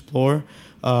see and explore.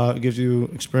 It gives you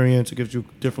experience. It gives you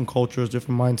different cultures,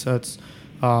 different mindsets.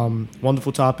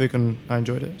 Wonderful topic, and I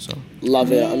enjoyed it. So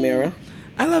love it, Amyra.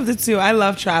 I loved it too. I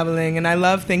love traveling, and I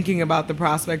love thinking about the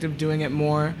prospect of doing it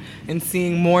more and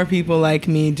seeing more people like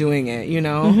me doing it, you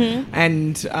know?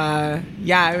 And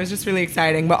it was just really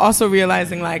exciting. But also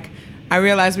realizing, like, I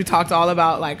realized we talked all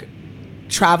about, like,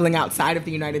 traveling outside of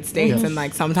the United States. And,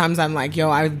 like, sometimes I'm like, yo,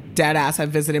 I've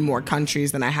visited more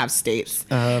countries than I have states.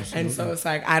 And so it's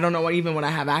like, I don't know what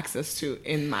I have access to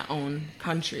in my own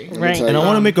country. Right. And I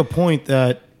want to make a point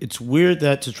that it's weird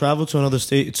that to travel to another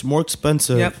state, it's more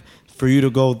expensive for you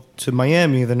to go to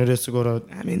Miami than it is to go to...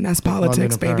 I mean, that's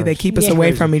politics, baby. They keep us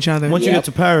away from each other. Once you get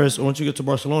to Paris or once you get to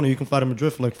Barcelona, you can fly to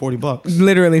Madrid for like $40.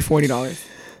 Literally $40.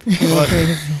 But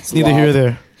it's neither here or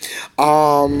there.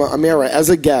 Amyra, as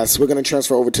a guest, we're going to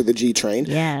transfer over to the G train.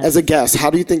 Yes. As a guest,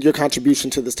 how do you think your contribution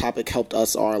to this topic helped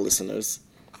us or our listeners?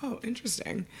 Oh,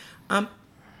 interesting.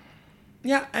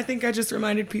 I think I just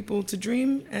reminded people to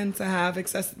dream and to have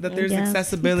that there's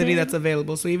accessibility that's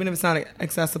available. So even if it's not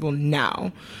accessible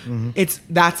now,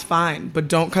 that's fine. But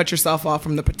don't cut yourself off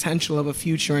from the potential of a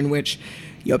future in which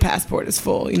your passport is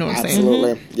full. You know what I'm saying?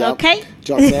 Absolutely. Yep. Okay.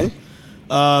 Johnsel?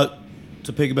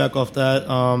 To piggyback off that,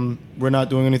 we're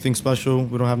not doing anything special.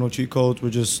 We don't have no cheat codes. We're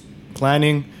just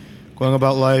planning, going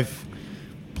about life,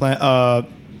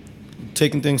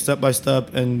 taking things step by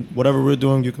step, and whatever we're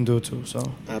doing, you can do it too. So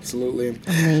absolutely.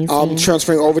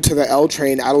 Transferring over to the L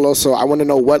train, Adeloso, I want to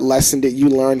know, what lesson did you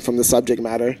learn from the subject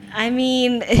matter? I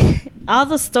mean, all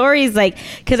the stories, like,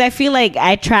 because I feel like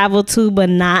I travel too, but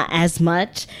not as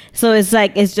much. So it's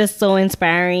like, it's just so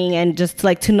inspiring, and just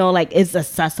like to know, like, it's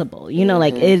accessible, you know,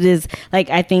 like it is, like,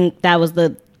 I think that was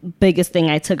the biggest thing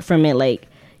I took from it. Like,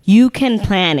 you can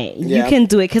plan it. You can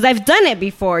do it. Because I've done it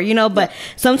before, you know, but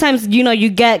sometimes, you know, you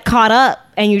get caught up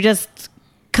and you just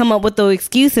come up with those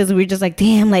excuses. We're just like,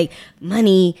 damn, like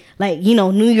money, like, you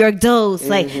know, New York dose,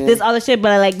 like this other shit.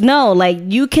 But like, no, like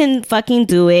you can fucking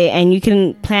do it, and you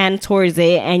can plan towards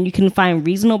it, and you can find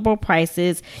reasonable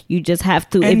prices. You just have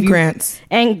to grants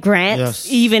yes.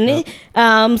 even.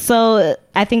 Yep. So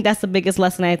I think that's the biggest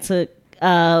lesson I took.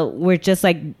 We're just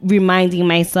like reminding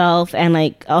myself and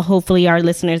like hopefully our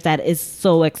listeners that is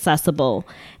so accessible,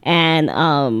 and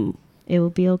it will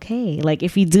be okay. Like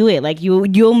if you do it, like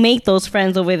you'll make those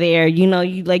friends over there. You know,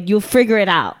 you'll figure it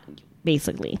out.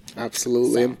 Basically.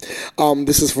 Absolutely. So.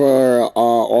 This is for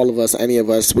all of us, any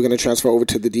of us. We're going to transfer over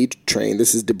to the D train.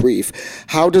 This is debrief.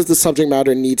 How does the subject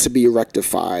matter need to be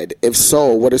rectified? If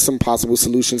so, what are some possible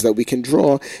solutions that we can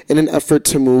draw in an effort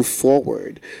to move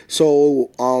forward? So,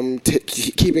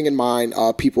 keeping in mind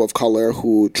people of color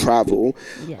who travel,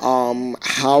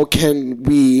 how can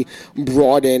we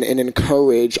broaden and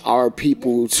encourage our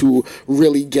people to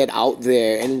really get out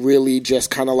there and really just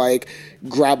kind of like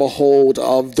grab a hold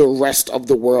of the rest of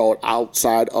the world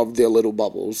outside of their little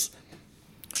bubbles?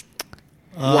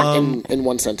 In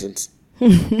one sentence.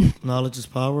 Knowledge is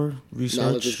power. Research.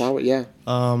 Knowledge is power. Yeah.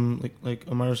 Like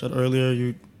Amyra said earlier,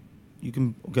 you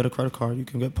can get a credit card. You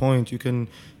can get points. You can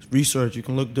research. You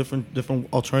can look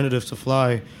different alternatives to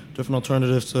fly. Different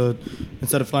alternatives to,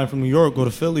 instead of flying from New York, go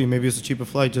to Philly. Maybe it's a cheaper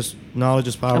flight. Just knowledge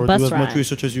is power. Do as much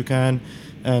research as you can,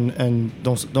 and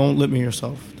don't limit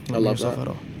yourself. Don't limit yourself at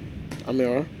all.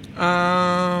 Amyra?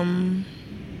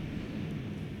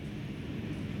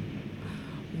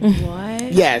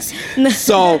 What? Yes.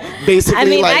 So basically, I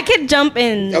mean, I could jump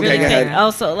in. Okay, really go ahead.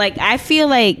 Also, like I feel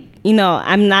like, you know,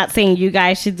 I'm not saying you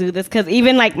guys should do this, because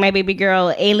even like my baby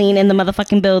girl Aileen in the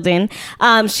motherfucking building,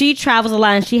 she travels a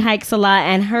lot and she hikes a lot,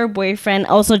 and her boyfriend,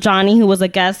 also Johnny, who was a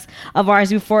guest of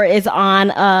ours before, is on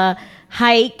a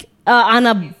hike on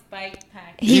a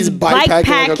He's bike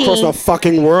packing across the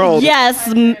fucking world.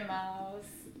 Yes.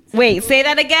 Wait, say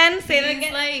that again.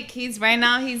 He's right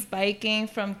now he's biking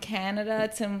from Canada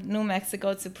to New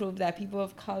Mexico to prove that people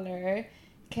of color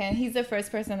can. He's the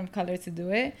first person of color to do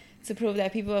it, to prove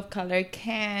that people of color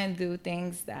can do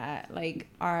things that like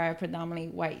are predominantly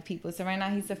white people. So right now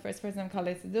he's the first person of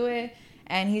color to do it,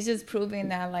 and he's just proving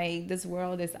that like this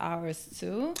world is ours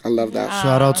too. I love that.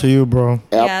 Shout out to you, bro. Yep.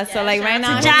 Yeah, so like right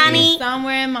now Johnny, he's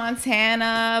somewhere in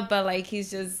Montana, but like he's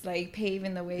just like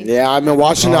paving the way. Yeah, I've been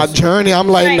watching that journey. I'm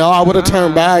like, no, I would have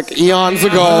turned back eons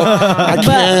ago. I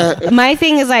can't. But my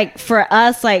thing is like for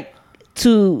us, like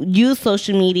to use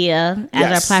social media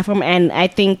as our platform, and I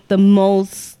think the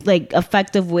most like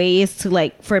effective way is to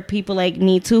like for people like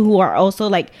me too, who are also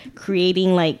like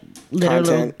creating like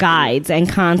little guides and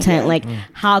content, like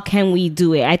how can we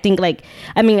do it? I think like,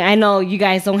 I mean, I know you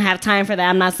guys don't have time for that.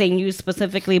 I'm not saying you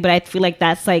specifically, but I feel like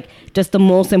that's like just the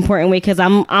most important way, because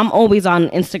I'm always on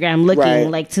Instagram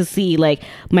looking like to see like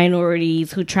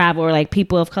minorities who travel or like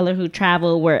people of color who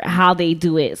travel, where how they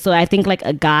do it. So I think like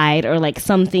a guide or like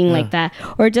something like that,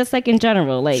 or just like in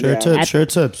general, like share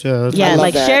tips.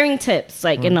 Like that. Sharing tips,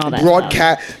 like and all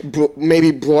that.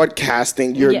 Maybe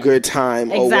broadcasting your good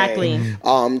time exactly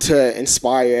away, to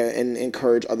inspire and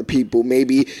encourage other people.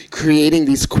 Maybe creating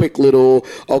these quick little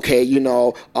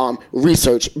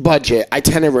research budget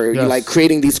itinerary, like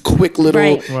creating these quick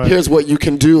little here's what you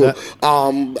can do,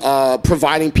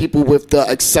 providing people with the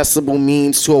accessible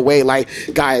means to a way like,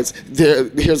 guys,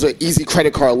 here's an easy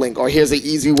credit card link, or here's an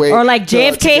easy way, or like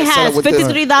JFK has $53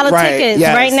 tickets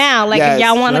right now, like if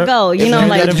y'all want to go, you know,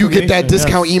 like you get that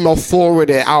discount email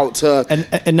forwarded out to,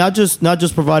 and not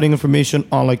just providing information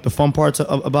on like the fun parts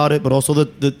about it, but also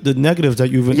the negatives that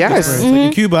you've experienced. Like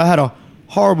in Cuba, I had a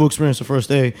horrible experience the first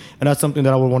day, and that's something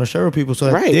that I would want to share with people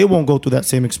so that they won't go through that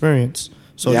same experience.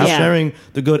 So just sharing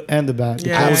the good and the bad.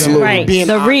 Absolutely. Being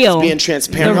the honest, real, being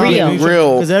transparent, being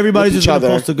real. Because everybody's just going to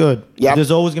post the good. There's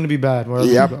always going to be bad wherever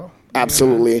you go.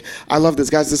 Absolutely. I love this,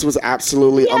 guys. This was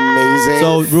absolutely amazing.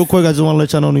 So real quick, I just want to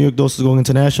let y'all know New York Dose is going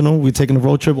international. We're taking a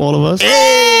road trip, all of us. That's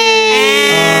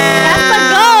the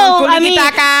goal. I mean,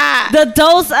 the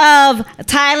dose of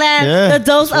Thailand, the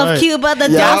dose of Cuba, the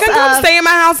dose of... come stay in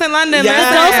my house in London. The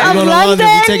dose of London.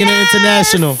 We're taking it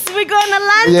international. We're going to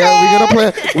London. Yeah, we're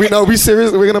going to plan. We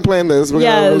serious. We're going to plan this. We're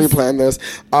going to really plan this.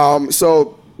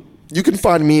 So... you can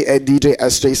find me at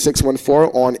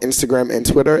DJSJ614 on Instagram and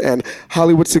Twitter, and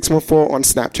Hollywood614 on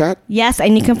Snapchat. Yes,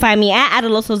 and you can find me at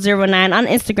Adeloso09 on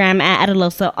Instagram, at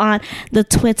Adeloso on the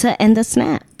Twitter and the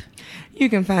Snap. You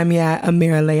can find me at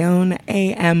Amyra Leon,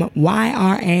 AmyraLeon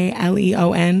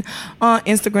on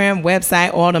Instagram,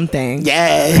 website, all them things.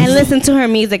 Yes. And listen to her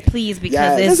music, please,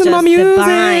 because it's just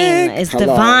divine. It's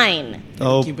divine.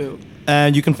 Thank you, boo.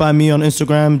 And you can find me on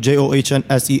Instagram,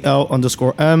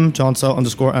 JOHNSEL_M,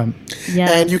 Johnsel_M.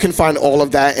 Yeah. And you can find all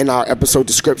of that in our episode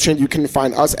description. You can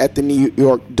find us at the New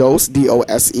York Dose,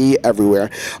 DOSE, everywhere.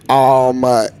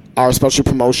 Our special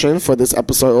promotion for this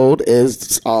episode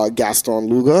is Gaston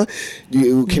Luga.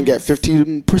 You can get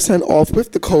 15% off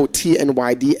with the code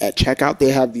TNYD at checkout.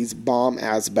 They have these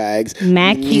bomb-ass bags.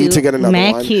 Mad you cute. need to get another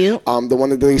one. Cute. The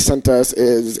one that they sent us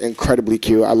is incredibly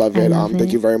cute. I love it.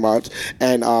 Thank you very much.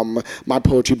 And my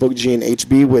poetry book,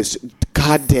 GNHB, which,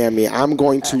 God damn me, I'm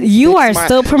going to... You are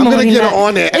still promoting I'm going to get that.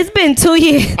 on it. It's been 2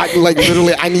 years.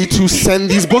 Literally, I need to send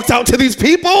these books out to these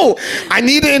people. I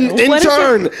need an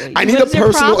intern. I need a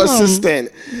personal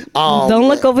assistant. Don't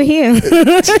look over here.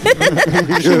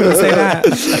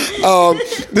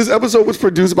 This episode was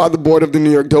produced by the board of the New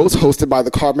York Dose, hosted by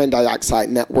the Carbon Dioxide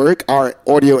Network. Our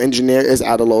audio engineer is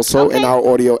Adeloso, and our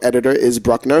audio editor is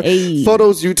Bruckner. Hey.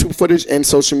 Photos, YouTube footage, and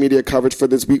social media coverage for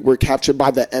this week were captured by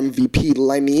the MVP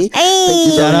Lenny. Hey.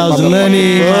 Thank you Shout out to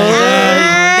Lenny.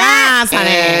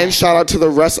 And shout out to the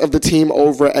rest of the team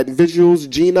over at Visuals,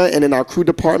 Gina, and in our crew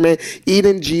department,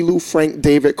 Eden, Gilu, Frank,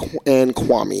 David, and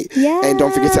Kwame. Yeah. And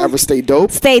don't forget to ever stay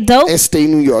dope. Stay dope. And stay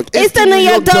New York. It's the New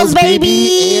York Dose,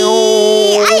 baby.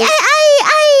 Aye.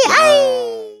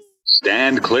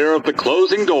 Stand clear of the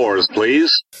closing doors,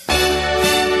 please.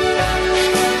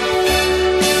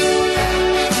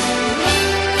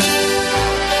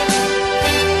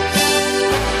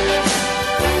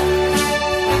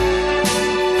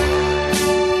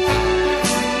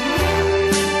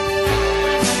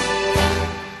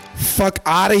 Fuck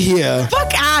out of here.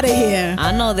 Fuck out of here.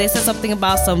 I know they said something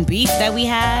about some beef that we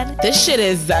had. This shit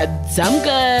is dumb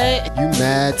good. You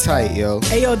mad tight, yo.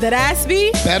 Hey, yo, that ass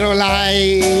be? Better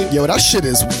like. Yo, that shit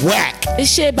is whack.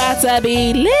 This shit about to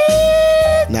be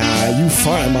lit. Nah, you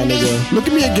fine, my nigga. Look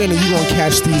at me again and you gonna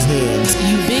catch these hands.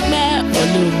 You big mad or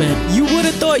little mad? You would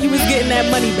have thought you was getting that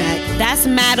money back. That's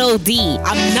Mad OD.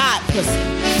 I'm not pussy.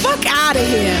 Fuck out of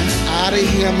here. Out of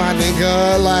here, my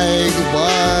nigga. Like,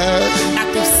 what?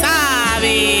 Tú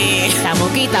sabes.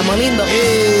 Estamos aquí, estamos lindo.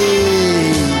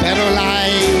 Hey, better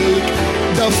like.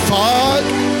 The fuck?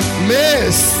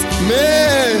 Miss.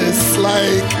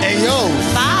 Like, hey, yo.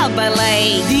 But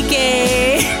like,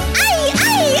 DK.